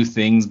new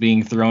things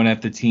being thrown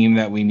at the team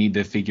that we need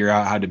to figure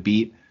out how to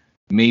beat.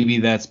 Maybe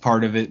that's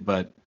part of it,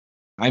 but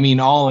I mean,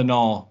 all in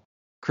all,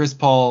 Chris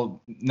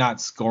Paul not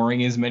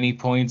scoring as many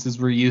points as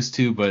we're used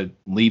to, but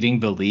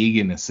leading the league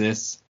in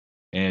assists,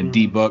 and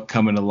D-Book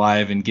coming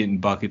alive and getting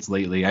buckets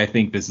lately. I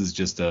think this is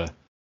just a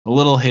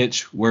little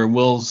hitch where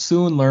we'll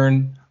soon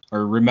learn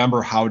or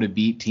remember how to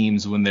beat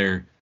teams when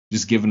they're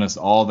just giving us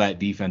all that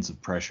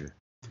defensive pressure.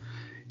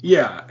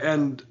 Yeah,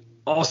 and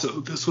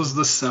also this was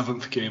the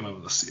 7th game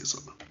of the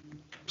season,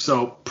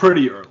 so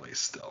pretty early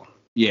still.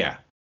 Yeah.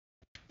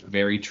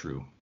 Very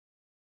true.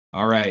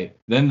 All right.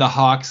 Then the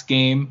Hawks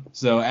game.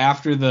 So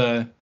after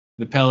the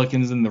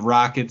Pelicans and the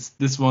Rockets,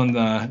 this one,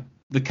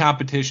 the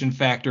competition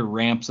factor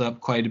ramps up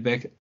quite a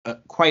bit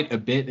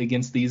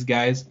against these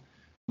guys.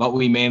 But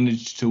we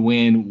managed to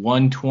win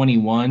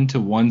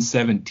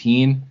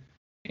 121-117.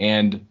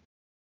 And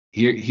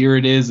here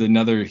it is,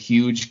 another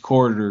huge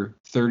quarter,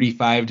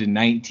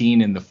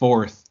 35-19 in the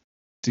fourth.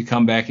 to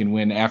come back and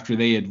win after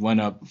they had went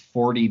up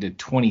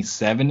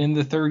 40-27 in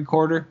the third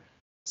quarter.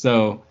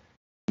 So,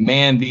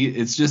 man,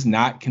 it's just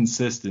not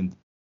consistent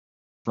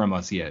from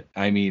us yet.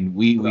 I mean,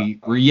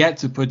 we're yet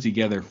to put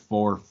together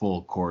 4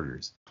 full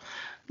quarters.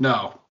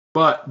 No,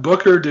 but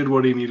Booker did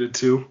what he needed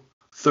to.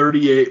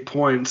 38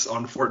 points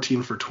on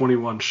 14 for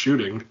 21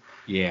 shooting.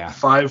 Yeah.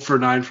 5 for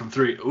 9 from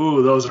 3.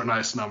 Ooh, those are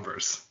nice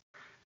numbers.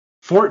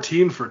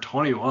 14 for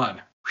 21.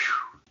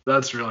 Whew,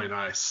 that's really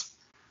nice.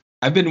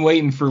 I've been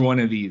waiting for one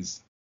of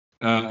these.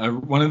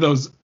 One of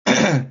those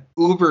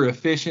uber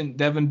efficient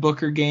Devin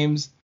Booker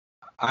games.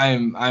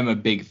 I'm a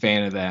big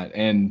fan of that,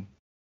 and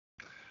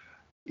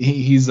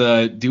he's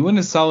doing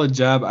a solid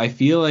job. I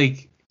feel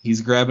like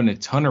he's grabbing a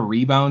ton of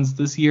rebounds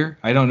this year.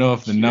 I don't know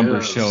if the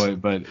numbers show it,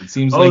 but it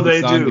seems like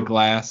it's on the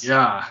glass.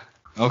 Yeah.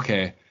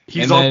 Okay.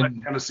 He's on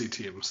the Tennessee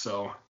team,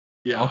 so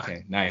yeah.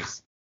 Okay,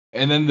 nice.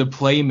 And then the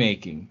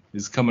playmaking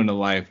is coming to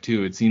life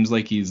too. It seems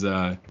like he's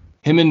him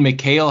and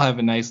McHale have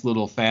a nice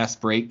little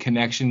fast break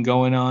connection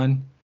going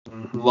on.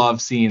 Mm-hmm.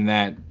 Love seeing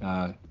that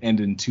end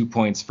in 2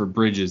 points for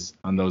Bridges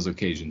on those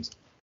occasions.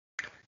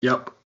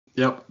 Yep,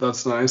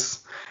 that's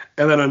nice.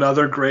 And then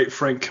another great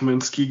Frank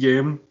Kaminsky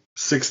game,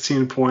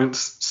 16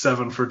 points,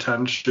 7 for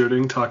 10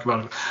 shooting. Talk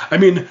about it. I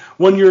mean,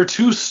 when your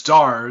 2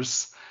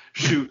 stars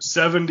shoot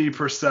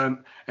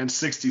 70% and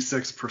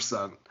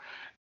 66%,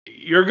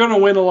 you're going to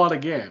win a lot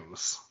of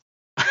games.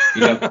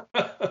 Yep.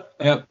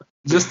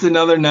 Just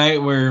another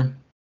night where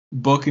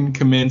Book and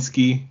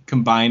Kaminsky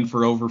combined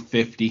for over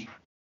 50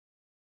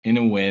 in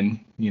a win,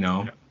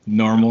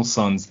 normal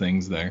Suns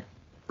things there.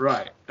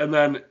 Right. And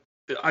then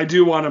I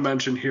do want to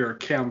mention here,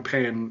 Cam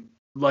Payne,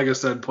 like I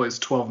said, plays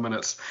 12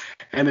 minutes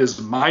and is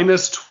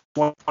minus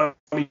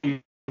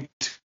 22.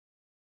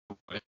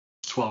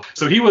 12.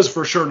 So he was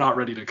for sure not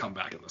ready to come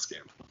back in this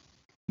game.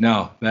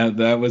 No,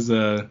 that was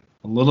a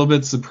little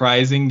bit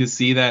surprising to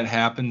see that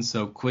happen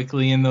so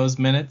quickly in those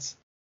minutes.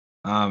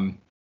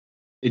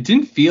 It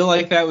didn't feel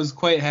like that was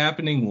quite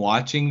happening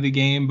watching the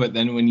game, but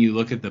then when you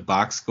look at the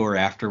box score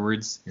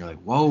afterwards, you're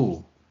like,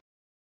 whoa,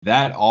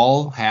 that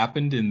all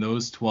happened in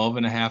those 12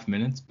 and a half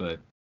minutes. But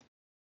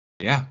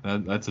yeah,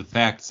 that's a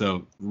fact.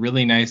 So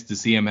really nice to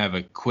see him have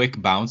a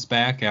quick bounce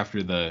back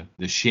after the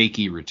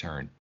shaky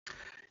return.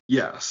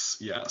 Yes.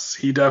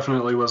 He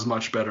definitely was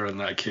much better in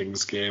that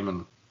Kings game.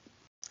 And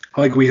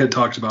like we had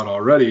talked about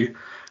already,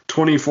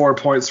 24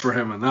 points for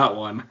him in that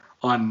one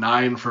on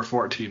 9 for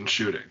 14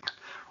 shooting.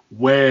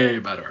 Way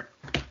better.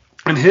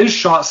 And his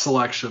shot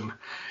selection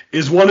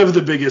is one of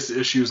the biggest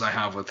issues I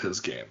have with his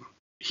game.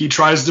 He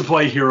tries to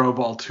play hero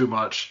ball too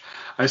much.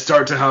 I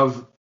start to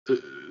have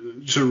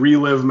to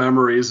relive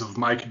memories of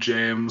Mike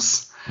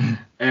James,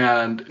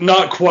 and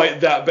not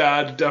quite that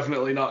bad,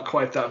 definitely not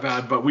quite that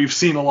bad, but we've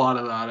seen a lot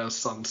of that as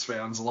Suns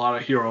fans, a lot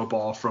of hero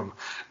ball from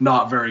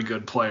not very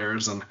good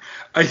players. And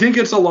I think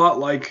it's a lot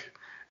like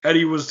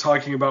Eddie was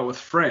talking about with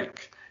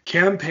Frank.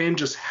 Cam Payne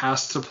just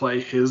has to play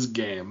his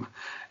game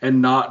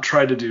and not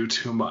try to do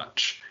too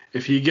much.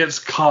 If he gets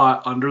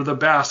caught under the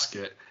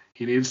basket,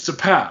 he needs to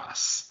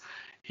pass.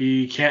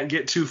 He can't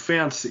get too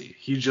fancy.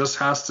 He just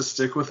has to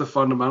stick with the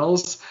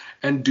fundamentals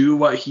and do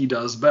what he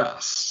does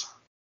best.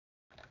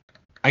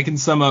 I can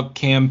sum up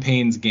Cam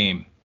Payne's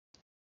game.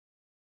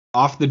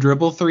 Off the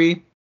dribble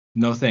 3,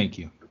 no thank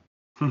you.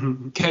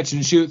 Catch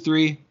and shoot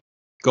 3,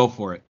 go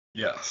for it.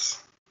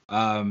 Yes.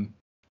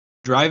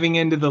 Driving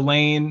into the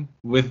lane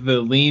with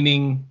the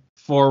leaning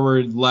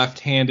forward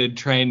left-handed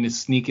trying to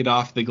sneak it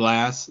off the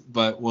glass,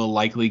 but will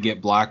likely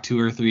get blocked 2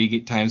 or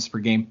 3 times per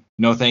game.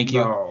 No thank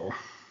you.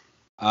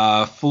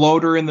 No.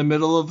 Floater in the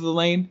middle of the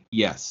lane?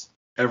 Yes.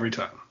 Every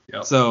time.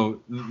 Yep.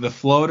 So the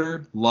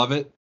floater, love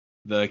it.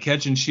 The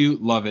catch and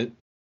shoot, love it.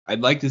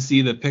 I'd like to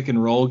see the pick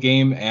and roll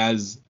game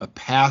as a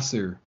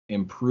passer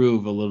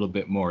improve a little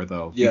bit more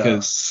though.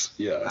 Yes.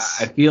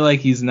 Because I feel like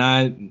he's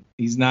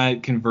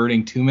not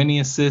converting too many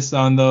assists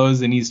on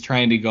those, and he's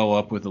trying to go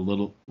up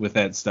with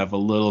that stuff a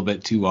little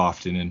bit too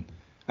often. And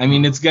I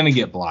mean, it's gonna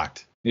get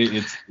blocked.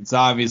 It's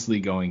obviously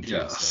going to.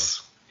 Yes.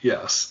 So.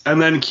 Yes.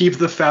 And then keep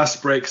the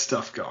fast break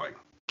stuff going.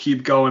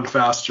 Keep going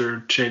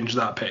faster. Change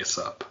that pace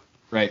up.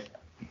 Right.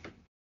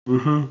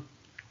 Mm-hmm.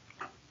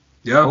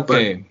 Yeah.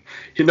 Okay.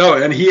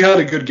 But, and he had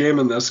a good game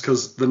in this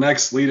because the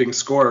next leading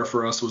scorer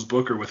for us was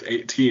Booker with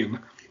 18.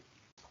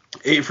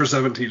 8 for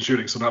 17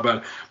 shooting, so not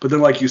bad. But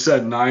then, like you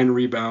said, 9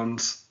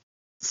 rebounds,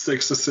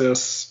 6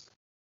 assists.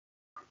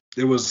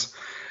 He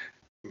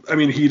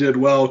did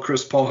well.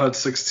 Chris Paul had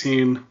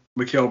 16.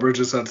 Mikal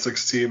Bridges had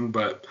 16.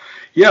 But,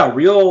 yeah,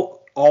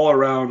 real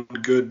all-around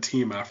good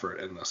team effort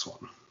in this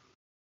one.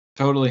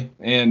 Totally.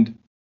 And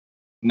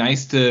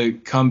nice to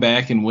come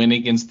back and win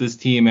against this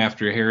team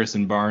after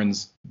Harrison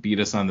Barnes beat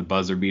us on the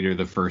buzzer beater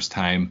the first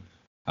time.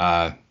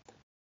 That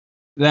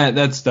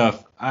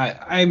stuff,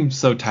 I'm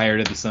so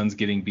tired of the Suns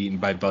getting beaten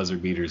by buzzer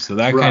beaters, so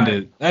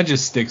that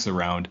just sticks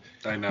around.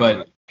 I know.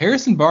 But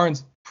Harrison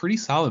Barnes, pretty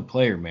solid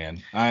player,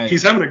 man.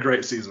 He's having a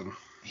great season.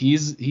 He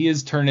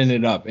is turning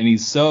it up, and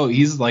he's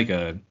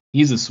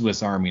a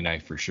Swiss Army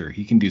knife for sure.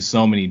 He can do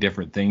so many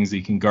different things.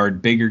 He can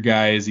guard bigger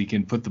guys. He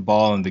can put the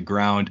ball on the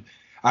ground.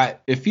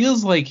 It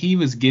feels like he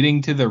was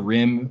getting to the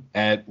rim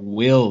at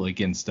will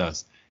against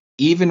us,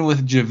 even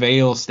with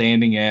JaVale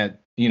standing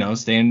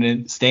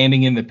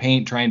in the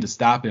paint trying to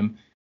stop him.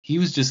 He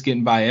was just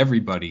getting by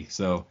everybody.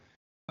 So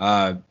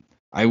I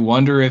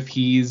wonder if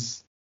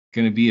he's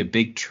going to be a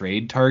big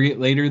trade target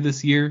later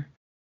this year,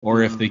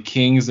 or if the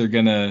Kings are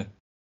going to,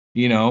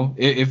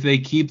 if they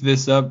keep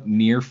this up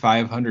near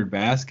 500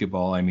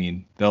 basketball, I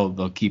mean,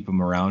 they'll keep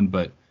him around.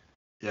 But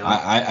yeah.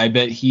 I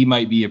bet he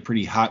might be a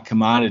pretty hot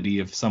commodity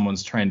if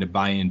someone's trying to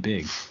buy in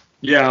big.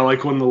 Yeah,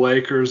 like when the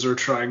Lakers are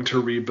trying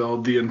to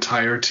rebuild the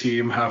entire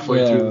team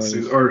halfway through the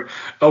season, or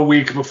a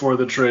week before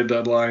the trade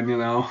deadline,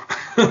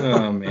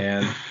 Oh,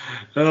 man.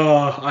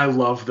 Oh, I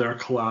love their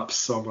collapse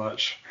so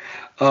much.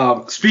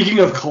 Speaking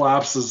of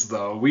collapses,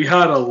 though, we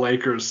had a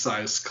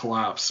Lakers-sized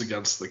collapse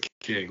against the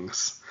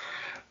Kings.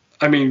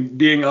 I mean,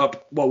 being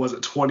up,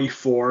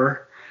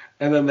 24?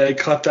 And then they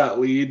cut that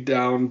lead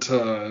down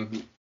to,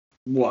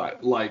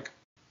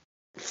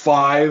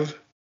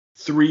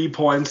 3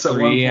 points at 1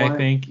 point? I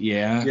think,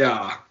 yeah.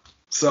 Yeah.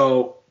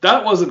 So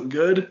that wasn't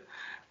good.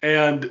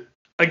 And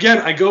again,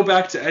 I go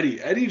back to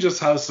Eddie. Eddie just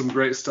has some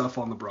great stuff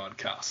on the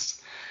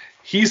broadcast.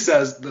 He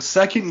says the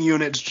second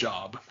unit's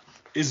job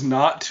is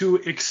not to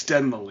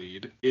extend the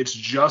lead. It's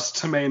just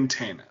to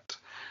maintain it.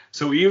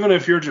 So even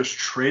if you're just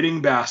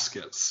trading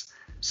baskets,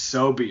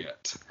 so be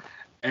it.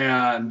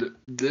 And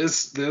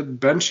the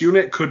bench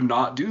unit could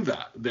not do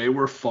that. They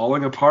were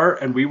falling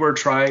apart, and we were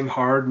trying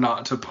hard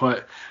not to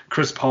put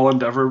Chris Paul and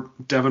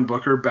Devin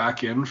Booker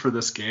back in for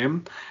this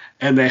game,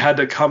 and they had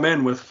to come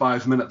in with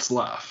 5 minutes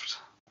left.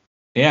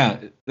 Yeah,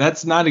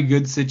 that's not a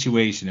good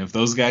situation. If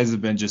those guys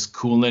have been just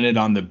cooling it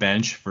on the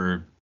bench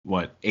for,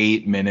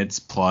 8 minutes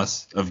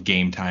plus of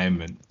game time,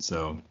 and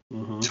so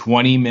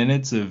 20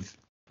 minutes of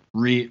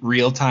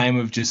real time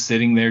of just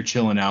sitting there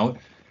chilling out,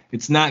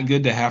 it's not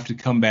good to have to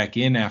come back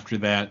in after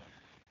that.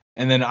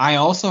 And then I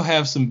also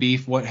have some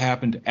beef what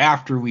happened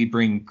after we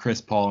bring Chris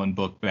Paul and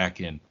Book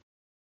back in.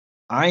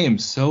 I am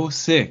so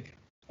sick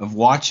of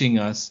watching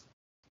us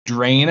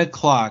drain a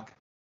clock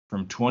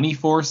from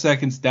 24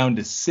 seconds down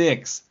to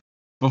 6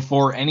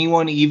 before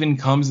anyone even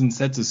comes and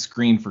sets a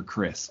screen for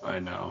Chris. I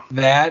know.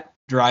 That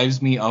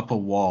drives me up a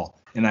wall.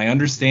 And I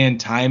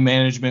understand time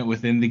management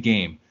within the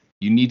game.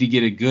 You need to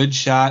get a good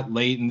shot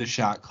late in the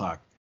shot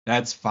clock.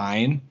 That's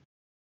fine.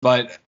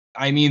 But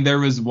I mean, there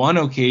was one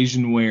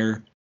occasion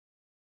where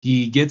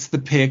he gets the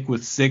pick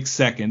with 6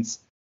 seconds,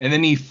 and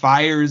then he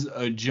fires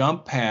a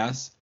jump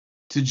pass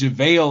to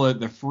JaVale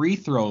at the free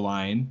throw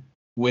line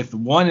with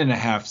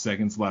 1.5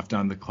 seconds left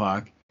on the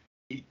clock.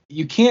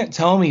 You can't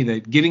tell me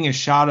that getting a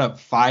shot up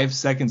 5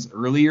 seconds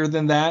earlier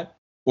than that,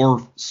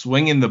 or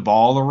swinging the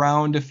ball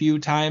around a few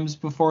times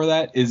before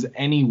that, is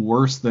any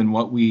worse than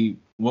what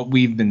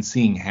we've been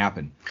seeing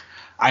happen.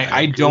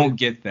 I don't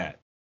get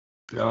that.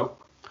 Yep,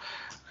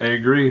 I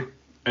agree.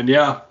 And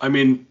yeah, I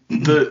mean,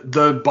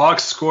 the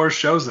box score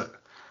shows it.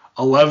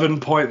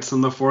 11 points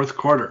in the fourth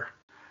quarter.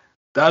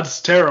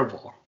 That's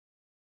terrible.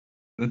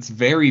 That's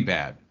very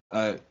bad.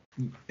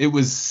 It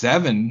was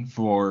 7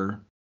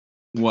 for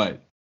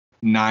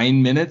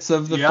 9 minutes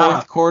of the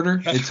fourth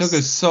quarter? It took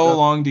us so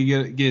long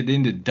to get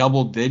into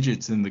double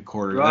digits in the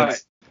quarter. Right.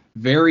 That's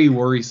very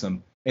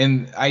worrisome.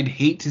 And I'd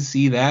hate to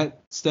see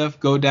that stuff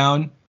go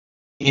down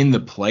in the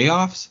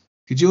playoffs.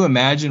 Could you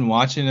imagine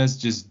watching us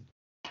just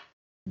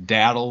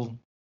daddle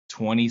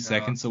 20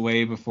 seconds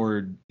away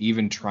before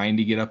even trying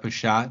to get up a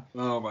shot?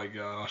 Oh my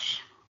gosh.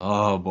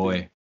 Oh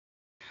boy.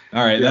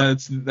 All right,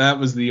 that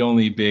was the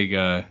only big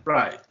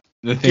right.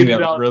 The thing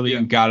that really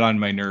got on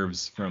my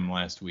nerves from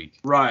last week.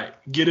 Right.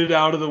 Get it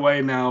out of the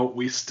way now.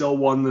 We still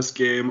won this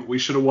game. We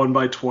should have won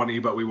by 20,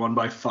 but we won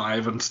by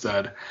 5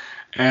 instead.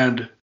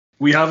 And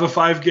we have a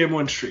 5-game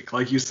win streak.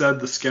 Like you said,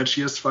 the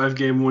sketchiest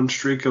 5-game win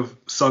streak of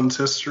Suns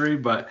history,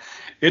 but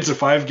it's a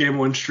 5-game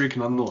win streak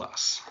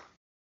nonetheless.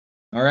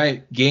 All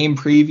right, game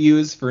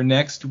previews for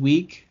next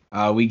week.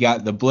 We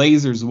got the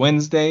Blazers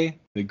Wednesday,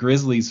 the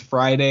Grizzlies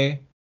Friday,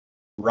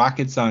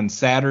 Rockets on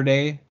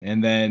Saturday,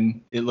 and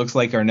then it looks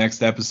like our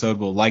next episode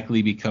will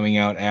likely be coming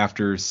out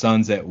after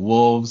Suns at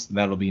Wolves.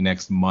 That'll be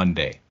next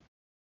Monday.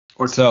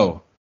 Or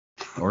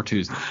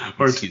Tuesday.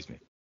 Excuse me.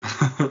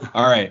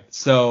 All right,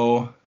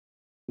 so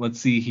let's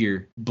see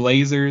here.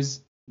 Blazers,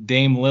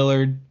 Dame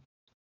Lillard.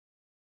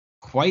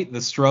 Quite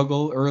the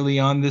struggle early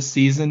on this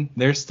season.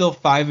 They're still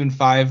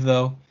 5-5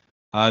 though.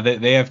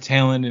 They have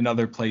talent in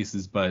other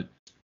places, but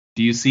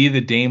do you see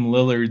the Dame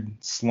Lillard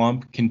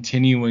slump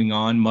continuing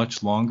on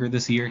much longer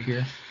this year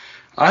here?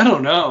 I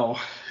don't know.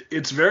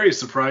 It's very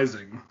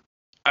surprising.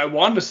 I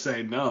want to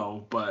say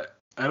no, but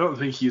I don't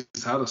think he's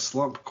had a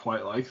slump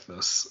quite like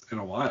this in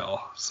a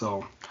while.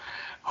 So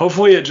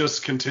hopefully it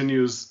just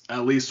continues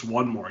at least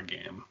one more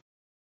game.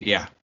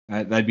 Yeah,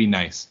 that'd be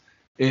nice.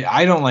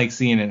 I don't like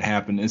seeing it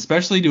happen,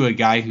 especially to a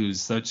guy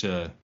who's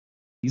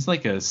he's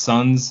like a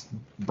Suns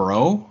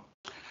bro.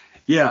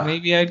 Yeah.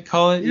 Maybe I'd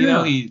call it.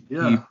 Yeah.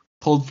 He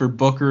pulled for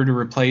Booker to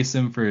replace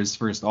him for his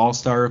first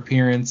All-Star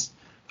appearance.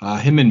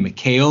 Him and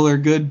Mikal are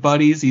good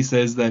buddies. He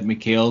says that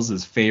Mikal's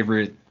his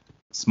favorite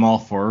small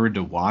forward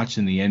to watch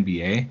in the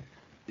NBA.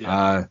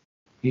 Yeah.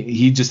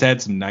 He just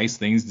had some nice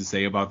things to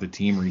say about the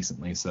team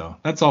recently, so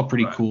that's all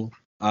pretty cool.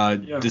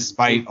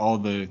 Despite all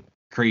the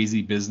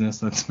crazy business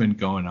that's been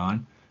going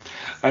on.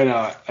 I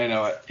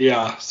know it.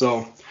 Yeah.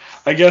 So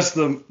I guess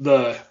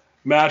the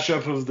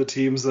matchup of the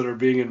teams that are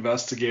being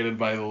investigated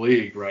by the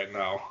league right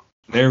now.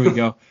 There we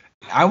go.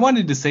 I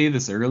wanted to say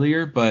this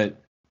earlier,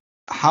 but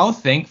how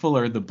thankful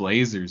are the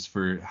Blazers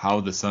for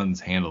how the Suns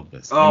handled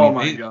this?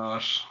 My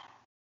gosh.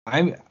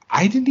 I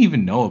didn't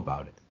even know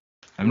about it.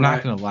 I'm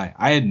not gonna lie.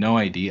 I had no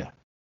idea.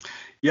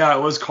 Yeah,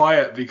 it was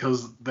quiet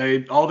because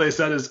all they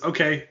said is,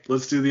 okay,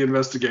 let's do the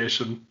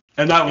investigation.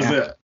 And that was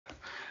it.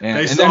 Yeah. They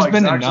and saw there's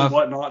been exactly enough,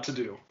 what not to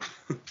do.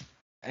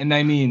 and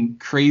I mean,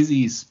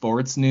 crazy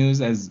sports news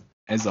as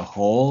a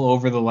whole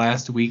over the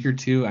last week or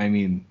two. I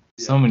mean,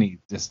 so many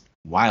just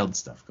wild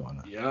stuff going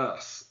on.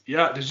 Yes.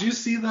 Yeah, did you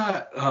see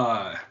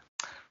that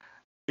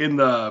in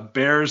the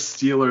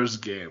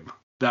Bears-Steelers game?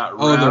 That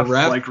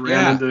ref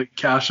ran into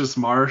Cassius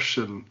Marsh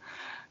and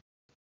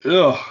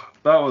that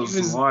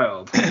was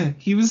wild.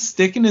 He was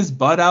sticking his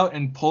butt out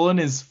and pulling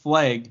his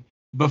flag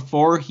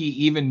before he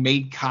even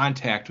made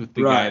contact with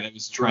the guy that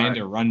was trying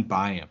to run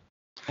by him.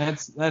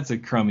 That's a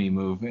crummy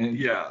move. And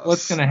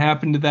what's going to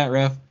happen to that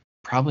ref?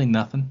 Probably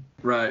nothing.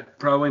 Right,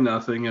 probably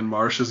nothing. And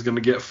Marsh is going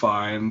to get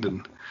fined.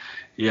 And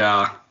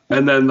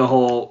and then the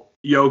whole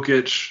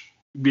Jokic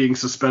being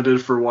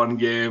suspended for one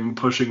game,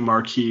 pushing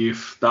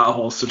Markieff, that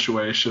whole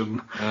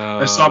situation.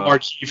 I saw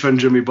Markieff and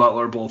Jimmy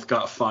Butler both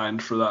got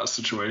fined for that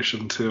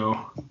situation too.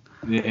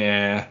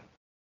 Yeah.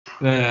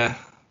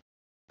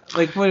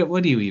 Like,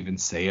 what do you even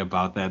say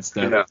about that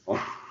stuff?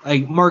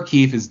 Like,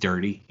 Markieff is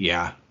dirty.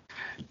 Yeah.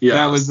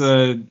 That was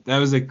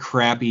a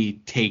crappy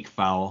take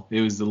foul. It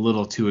was a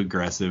little too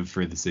aggressive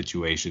for the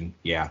situation.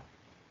 Yeah.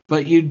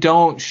 But you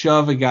don't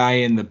shove a guy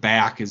in the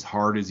back as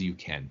hard as you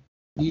can.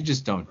 You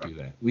just don't do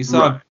that. We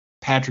saw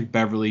Patrick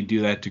Beverley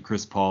do that to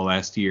Chris Paul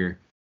last year.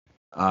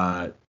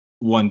 1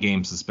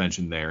 game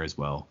suspension there as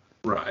well.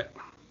 Right.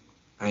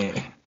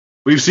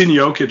 We've seen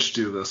Jokic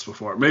do this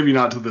before. Maybe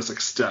not to this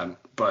extent,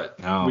 but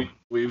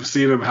we've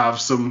seen him have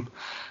some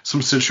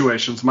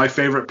situations. My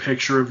favorite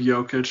picture of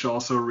Jokic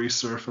also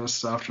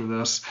resurfaced after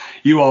this.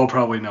 You all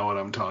probably know what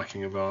I'm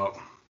talking about.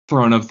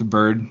 Throwing up the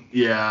bird.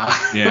 Yeah.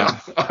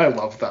 I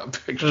love that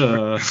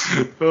picture.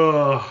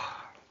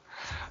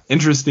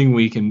 Interesting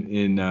week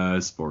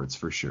in sports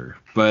for sure.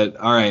 But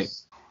all right,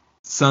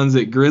 Suns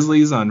at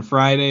Grizzlies on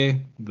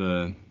Friday.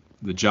 The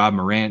Ja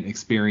Morant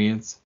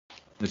experience.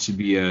 That should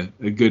be a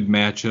good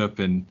matchup,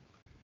 and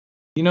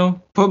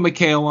put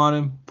Mikal on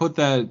him. Put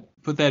that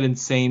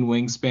insane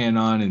wingspan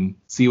on and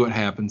see what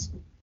happens.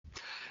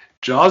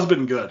 Ja's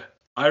been good.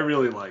 I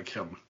really like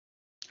him,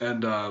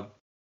 and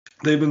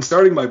they've been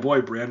starting my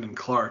boy Brandon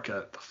Clark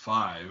at the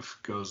 5.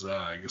 Go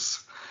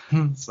Zags!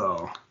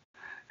 So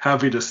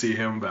happy to see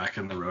him back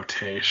in the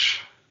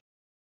rotation.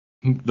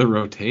 The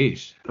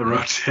rotation.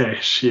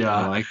 Yeah.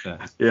 I like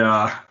that.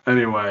 Yeah.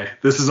 Anyway,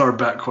 this is our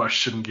bet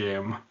question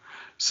game.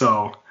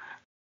 So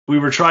we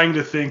were trying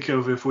to think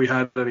of if we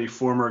had any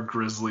former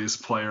Grizzlies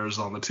players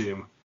on the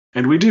team.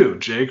 And we do.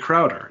 Jay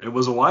Crowder. It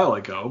was a while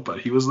ago,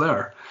 but he was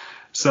there.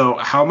 So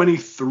how many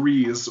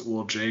threes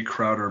will Jay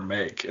Crowder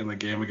make in the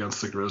game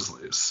against the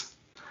Grizzlies?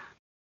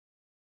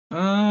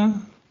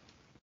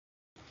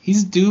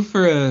 He's due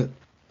for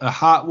a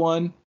hot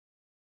one.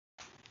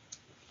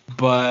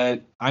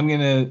 But I'm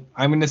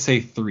gonna say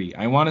 3.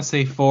 I want to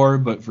say 4,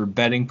 but for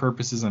betting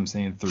purposes, I'm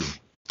saying 3.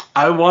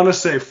 I want to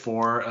say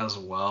 4 as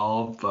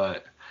well,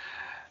 but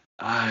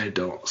I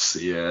don't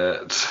see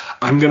it.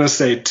 I'm gonna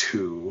say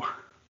 2.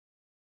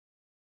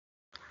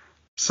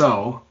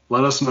 So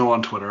let us know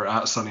on Twitter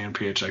at Sunny and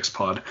PHX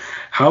Pod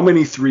how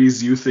many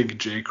threes you think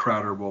Jay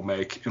Crowder will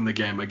make in the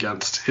game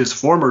against his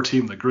former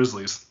team, the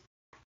Grizzlies.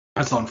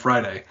 That's on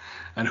Friday,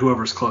 and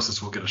whoever's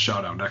closest will get a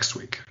shout out next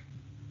week.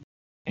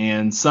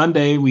 And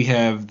Sunday, we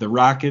have the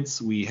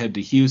Rockets. We head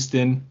to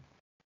Houston,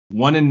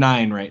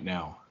 1-9 right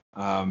now.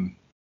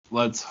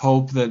 Let's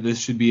hope that this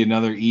should be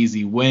another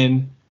easy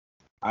win.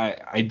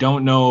 I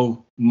don't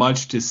know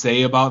much to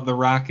say about the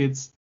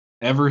Rockets.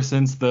 Ever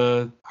since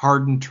the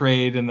Harden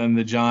trade and then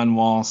the John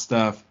Wall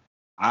stuff,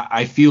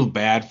 I feel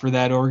bad for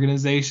that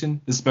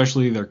organization,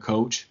 especially their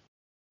coach,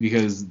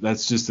 because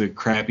that's just a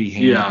crappy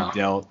hand he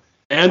dealt.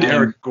 And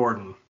Eric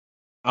Gordon.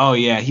 Oh,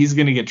 yeah, he's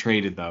going to get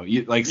traded, though.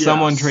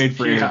 Someone trade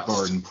for Eric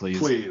Gordon,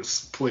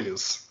 please.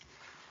 Please.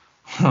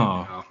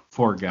 Oh,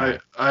 poor guy.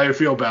 I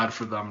feel bad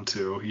for them,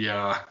 too,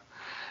 yeah.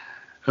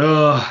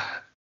 But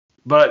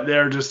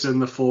they're just in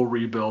the full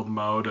rebuild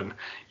mode, and,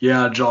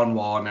 John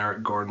Wall and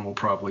Eric Gordon will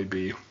probably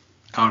be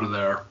out of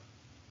there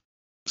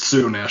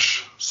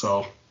soonish,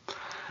 so...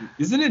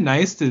 Isn't it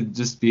nice to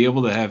just be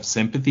able to have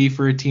sympathy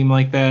for a team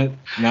like that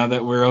now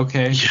that we're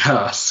okay?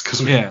 Yes,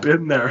 because we've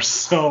been there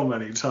so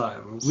many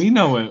times. We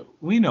know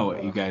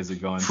what you guys are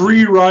going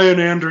Free through.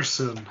 Ryan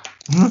Anderson.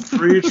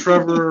 Free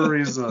Trevor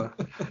Ariza.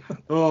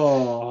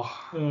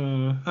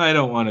 I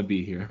don't want to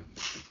be here.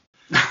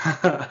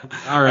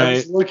 All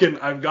right.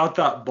 I've got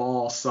that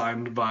ball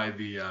signed by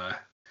the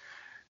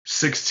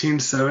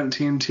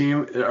 16-17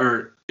 team,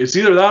 or it's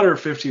either that or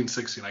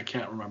 15-16. I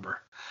can't remember.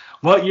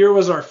 What year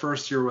was our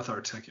first year with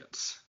our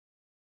tickets?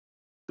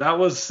 That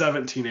was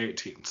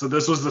 17-18. So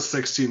this was the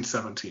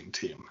 16-17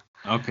 team.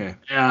 Okay.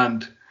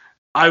 And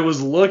I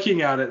was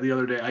looking at it the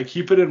other day. I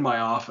keep it in my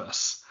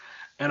office.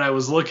 And I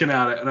was looking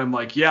at it, and I'm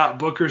like, yeah,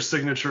 Booker's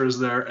signature is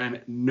there, and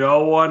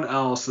no one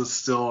else is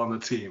still on the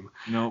team.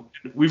 Nope.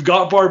 We've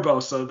got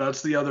Barbosa.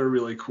 That's the other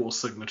really cool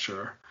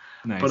signature.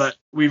 Nice. But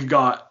we've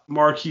got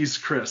Marquise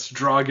Chris,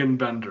 Dragan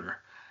Bender,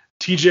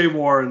 TJ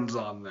Warren's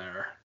on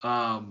there.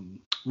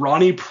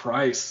 Ronnie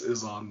Price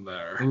is on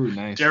there. Ooh,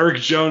 nice. Derek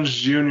Jones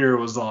Jr.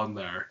 was on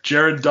there.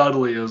 Jared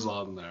Dudley is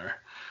on there.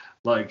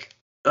 Like,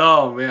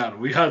 oh, man,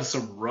 we had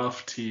some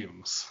rough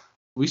teams.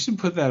 We should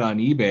put that on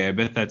eBay. I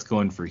bet that's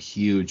going for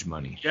huge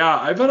money. Yeah,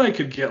 I bet I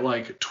could get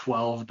like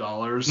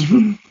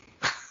 $12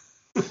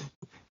 for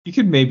You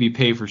could maybe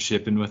pay for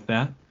shipping with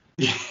that.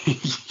 Yeah.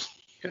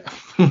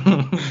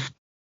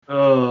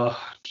 Oh,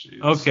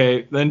 jeez.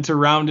 Okay, then to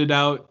round it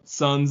out,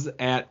 Suns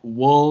at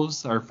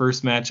Wolves, our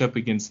first matchup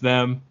against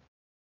them.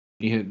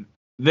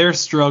 They're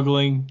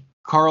struggling.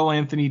 Karl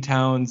Anthony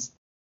Towns,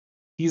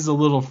 he's a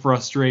little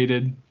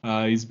frustrated.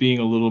 He's being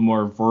a little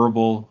more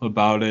verbal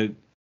about it.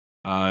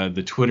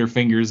 The Twitter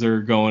fingers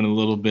are going a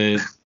little bit.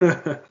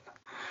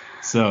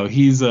 So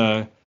he's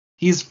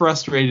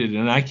frustrated,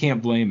 and I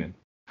can't blame him.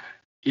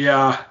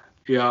 Yeah,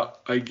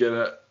 I get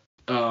it.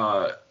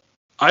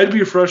 I'd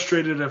be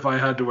frustrated if I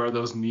had to wear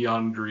those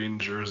neon green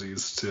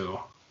jerseys too.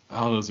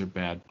 Oh, those are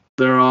bad.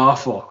 They're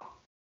awful.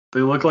 They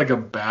look like a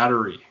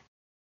battery.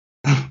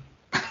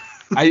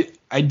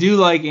 I do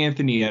like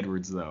Anthony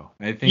Edwards though.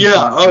 I think.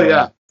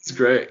 Yeah. It's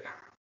great.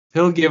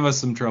 He'll give us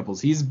some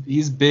troubles.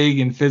 He's big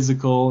and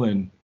physical,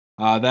 and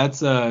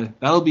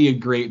that'll be a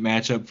great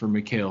matchup for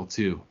Mikal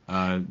too.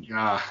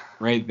 Yeah.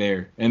 Right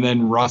there. And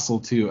then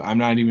Russell too. I'm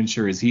not even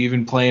sure. Is he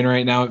even playing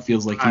right now? It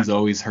feels like he's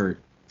always hurt.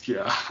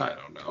 Yeah, I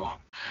don't know.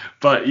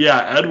 But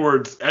yeah,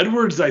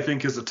 Edwards I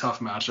think is a tough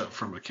matchup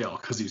for Mikal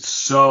because he's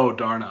so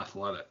darn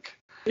athletic.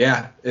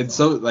 Yeah, it's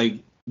so like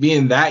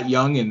being that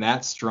young and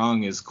that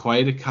strong is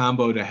quite a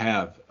combo to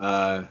have.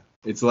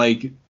 It's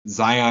like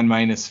Zion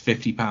minus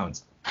 50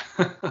 pounds.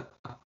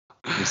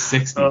 Or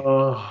 60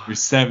 or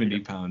 70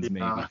 pounds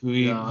maybe.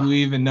 Who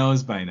even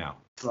knows by now?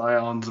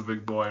 Zion's a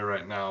big boy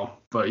right now.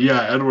 But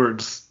yeah,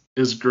 Edwards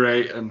is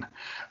great, and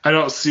I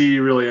don't see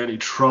really any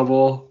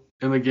trouble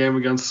in the game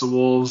against the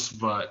Wolves,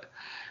 but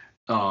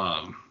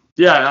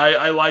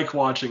I like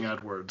watching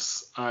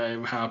Edwards.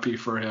 I'm happy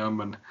for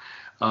him, and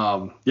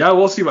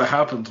we'll see what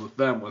happens with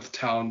them, with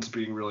Towns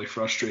being really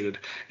frustrated.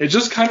 It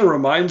just kind of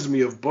reminds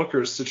me of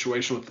Booker's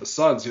situation with the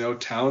Suns. You know,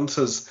 Towns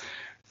has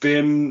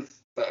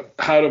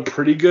had a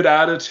pretty good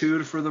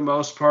attitude for the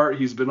most part.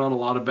 He's been on a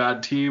lot of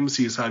bad teams.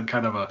 He's had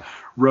kind of a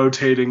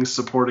rotating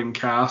supporting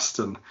cast,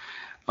 and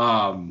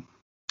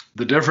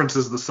the difference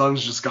is the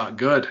Suns just got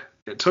good.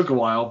 It took a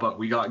while, but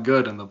we got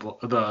good, and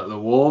the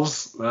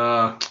Wolves,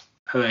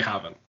 they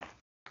haven't.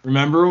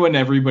 Remember when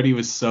everybody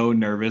was so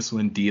nervous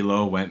when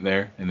D'Lo went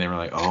there, and they were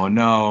like, "Oh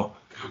no,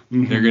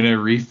 they're gonna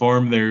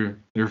reform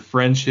their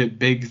friendship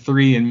big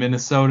three in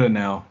Minnesota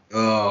now."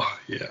 Oh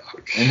yeah.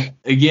 And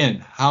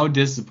again, how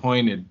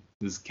disappointed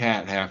does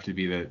Cat have to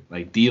be that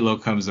like D'Lo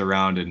comes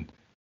around and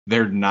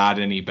they're not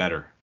any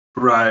better?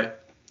 Right.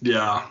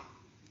 Yeah.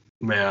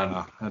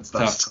 Man, that's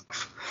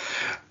tough.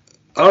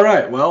 All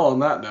right. Well, on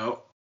that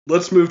note,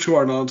 let's move to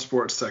our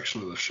non-sports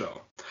section of the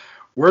show.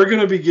 We're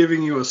going to be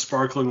giving you a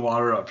sparkling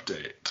water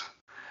update.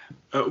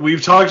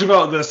 We've talked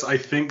about this, I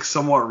think,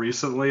 somewhat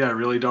recently. I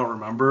really don't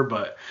remember,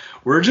 but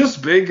we're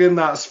just big in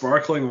that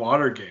sparkling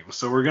water game,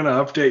 so we're going to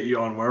update you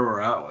on where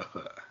we're at with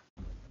it.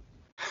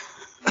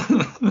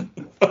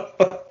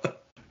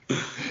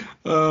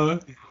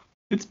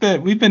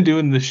 We've been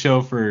doing this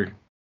show for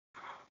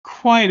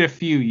quite a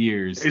few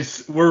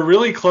years. We're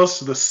really close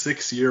to the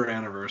 6-year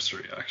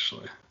anniversary,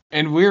 actually.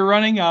 And we're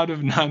running out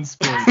of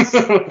non-sports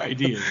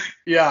ideas.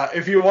 Yeah,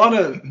 if you want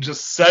to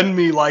just send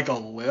me like a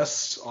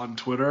list on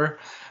Twitter,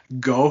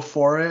 go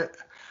for it.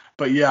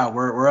 But yeah,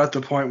 we're at the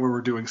point where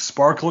we're doing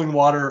sparkling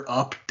water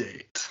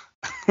update.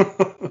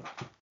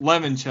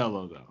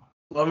 Limoncello though.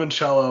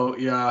 Limoncello,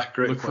 yeah,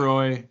 great.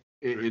 LaCroix,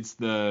 it's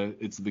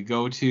the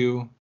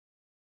go-to.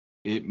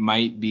 It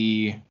might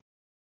be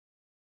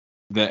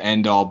the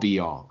end-all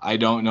be-all. I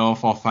don't know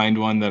if I'll find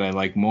one that I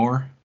like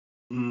more.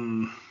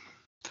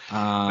 But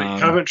you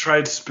haven't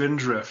tried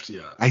Spindrift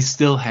yet. I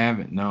still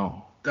haven't,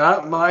 no.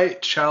 That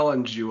might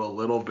challenge you a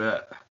little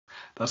bit.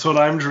 That's what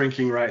I'm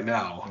drinking right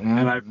now,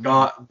 and I've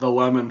got the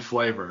lemon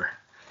flavor.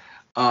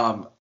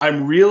 I'm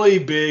really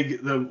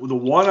big. The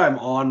one I'm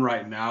on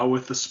right now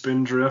with the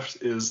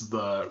Spindrift is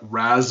the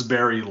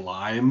raspberry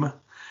lime.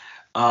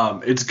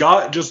 It's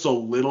got just a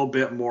little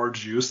bit more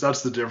juice.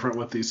 That's the difference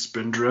with these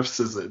Spindrifts,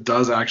 is it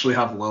does actually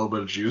have a little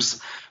bit of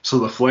juice, so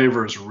the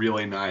flavor is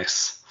really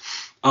nice.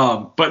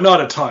 But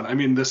not a ton. I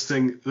mean, this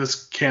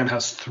can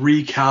has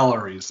 3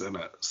 calories in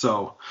it,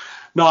 so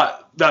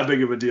not that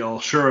big of a deal.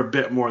 Sure, a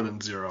bit more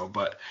than 0,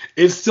 but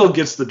it still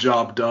gets the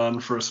job done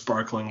for a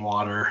sparkling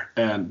water,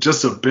 and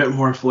just a bit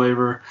more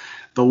flavor.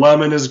 The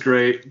lemon is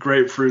great.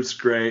 Grapefruit's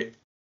great.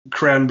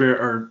 Cranberry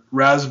or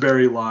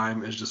raspberry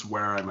lime is just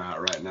where I'm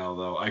at right now,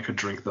 though. I could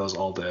drink those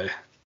all day.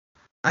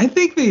 I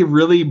think they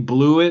really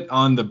blew it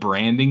on the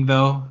branding,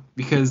 though,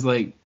 because,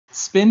 like,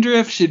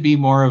 Spindrift should be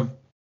more of,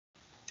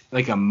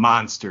 like, a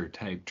monster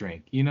type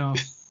drink, you know?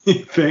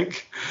 You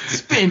think?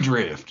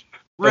 Spindrift,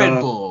 Red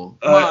Bull,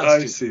 Monster.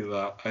 I see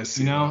that.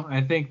 You know,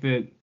 I think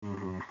that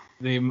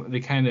they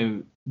kind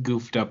of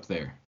goofed up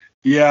there.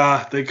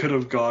 Yeah, they could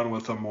have gone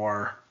with a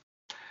more,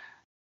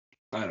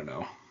 I don't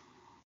know.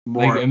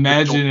 More like,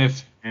 imagine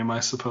if I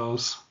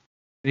suppose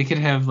they could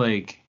have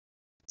like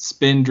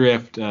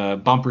Spindrift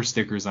bumper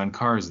stickers on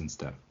cars and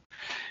stuff.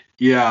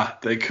 Yeah,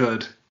 they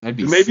could. That'd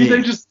be maybe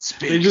sick.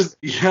 they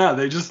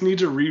just need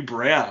to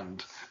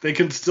rebrand. They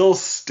can still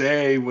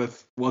stay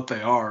with what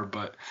they are,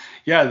 but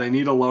yeah, they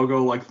need a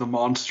logo like the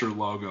Monster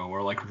logo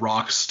or like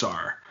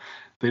Rockstar.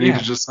 They need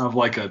to just have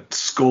like a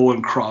skull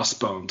and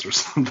crossbones or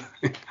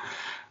something.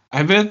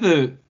 I bet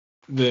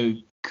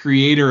the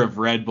creator of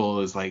Red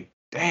Bull is like,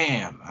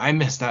 damn, I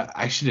missed out.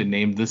 I should have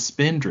named this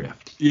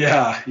Spindrift.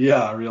 Yeah,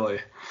 really.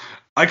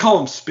 I call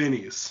them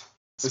spinnies.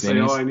 They say,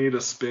 oh, I need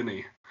a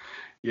spinny.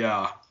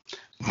 Yeah.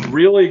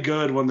 Really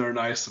good when they're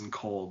nice and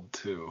cold,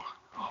 too.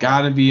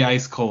 Gotta be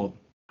ice cold.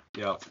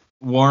 Yep.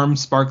 Warm,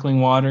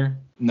 sparkling water?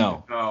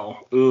 No.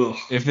 No. Ugh.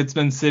 If it's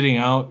been sitting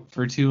out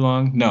for too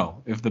long?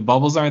 No. If the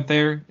bubbles aren't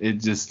there,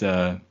 it just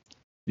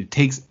it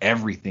takes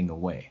everything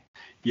away.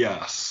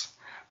 Yes.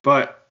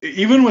 But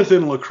even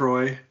within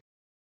LaCroix,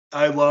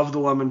 I love the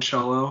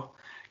limoncello.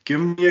 Give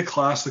me a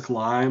classic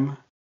lime.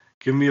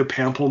 Give me a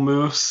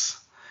pamplemousse.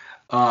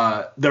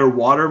 Their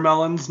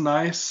watermelon's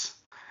nice.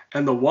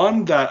 And the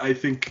one that I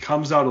think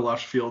comes out of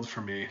left field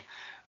for me,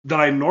 that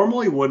I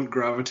normally wouldn't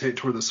gravitate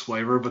toward this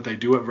flavor, but they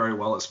do it very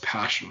well, is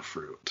passion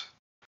fruit.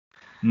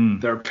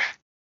 Their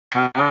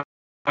passion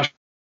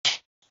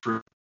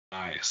fruit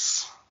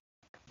nice.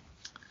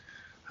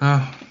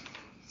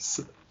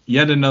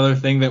 Yet another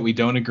thing that we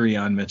don't agree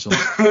on, Mitchell.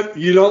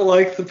 You don't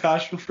like the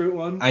passion fruit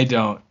one? I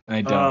don't.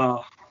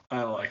 Oh,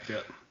 I like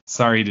it.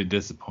 Sorry to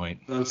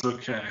disappoint. That's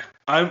okay.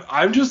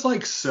 I'm just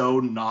like so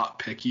not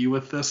picky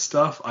with this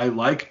stuff. I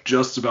like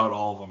just about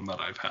all of them that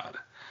I've had.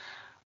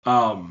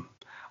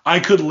 I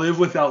could live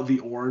without the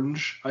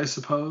orange, I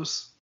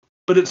suppose,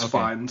 but it's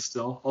fine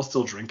still. I'll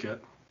still drink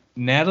it.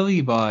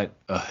 Natalie bought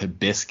a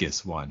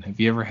hibiscus one. Have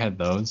you ever had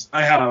those?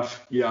 I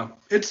have, yeah.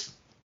 It's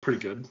pretty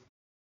good.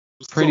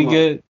 Pretty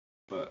good.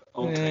 But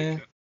I'll take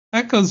it.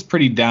 That goes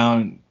pretty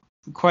down,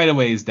 quite a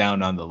ways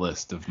down on the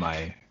list of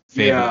my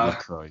favorite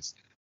LaCroix.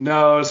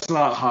 No, it's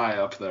not high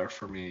up there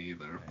for me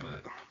either,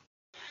 but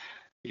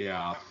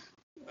yeah.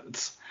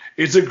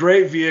 It's a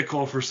great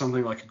vehicle for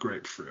something like a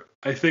grapefruit.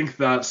 I think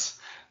that's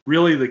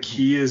really the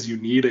key, is you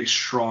need a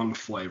strong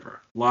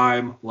flavor.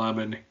 Lime,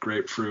 lemon,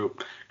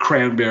 grapefruit,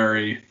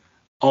 cranberry,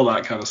 all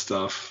that kind of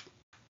stuff.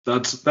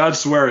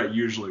 That's where it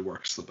usually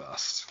works the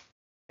best.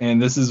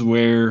 And this is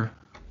where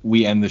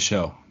we end the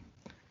show.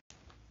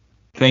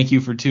 Thank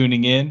you for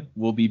tuning in.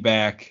 We'll be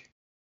back.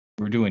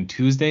 We're doing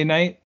Tuesday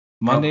night,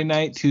 Monday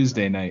night,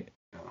 Tuesday night.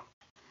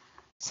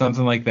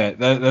 Something like that.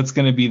 That's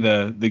going to be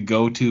the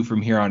go-to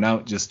from here on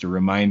out, just a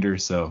reminder.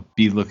 So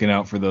be looking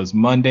out for those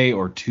Monday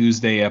or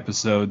Tuesday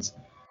episodes.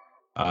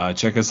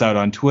 Check us out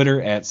on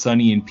Twitter at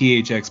Sunny and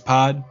PHX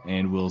Pod,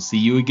 and we'll see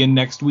you again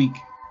next week.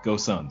 Go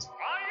Suns.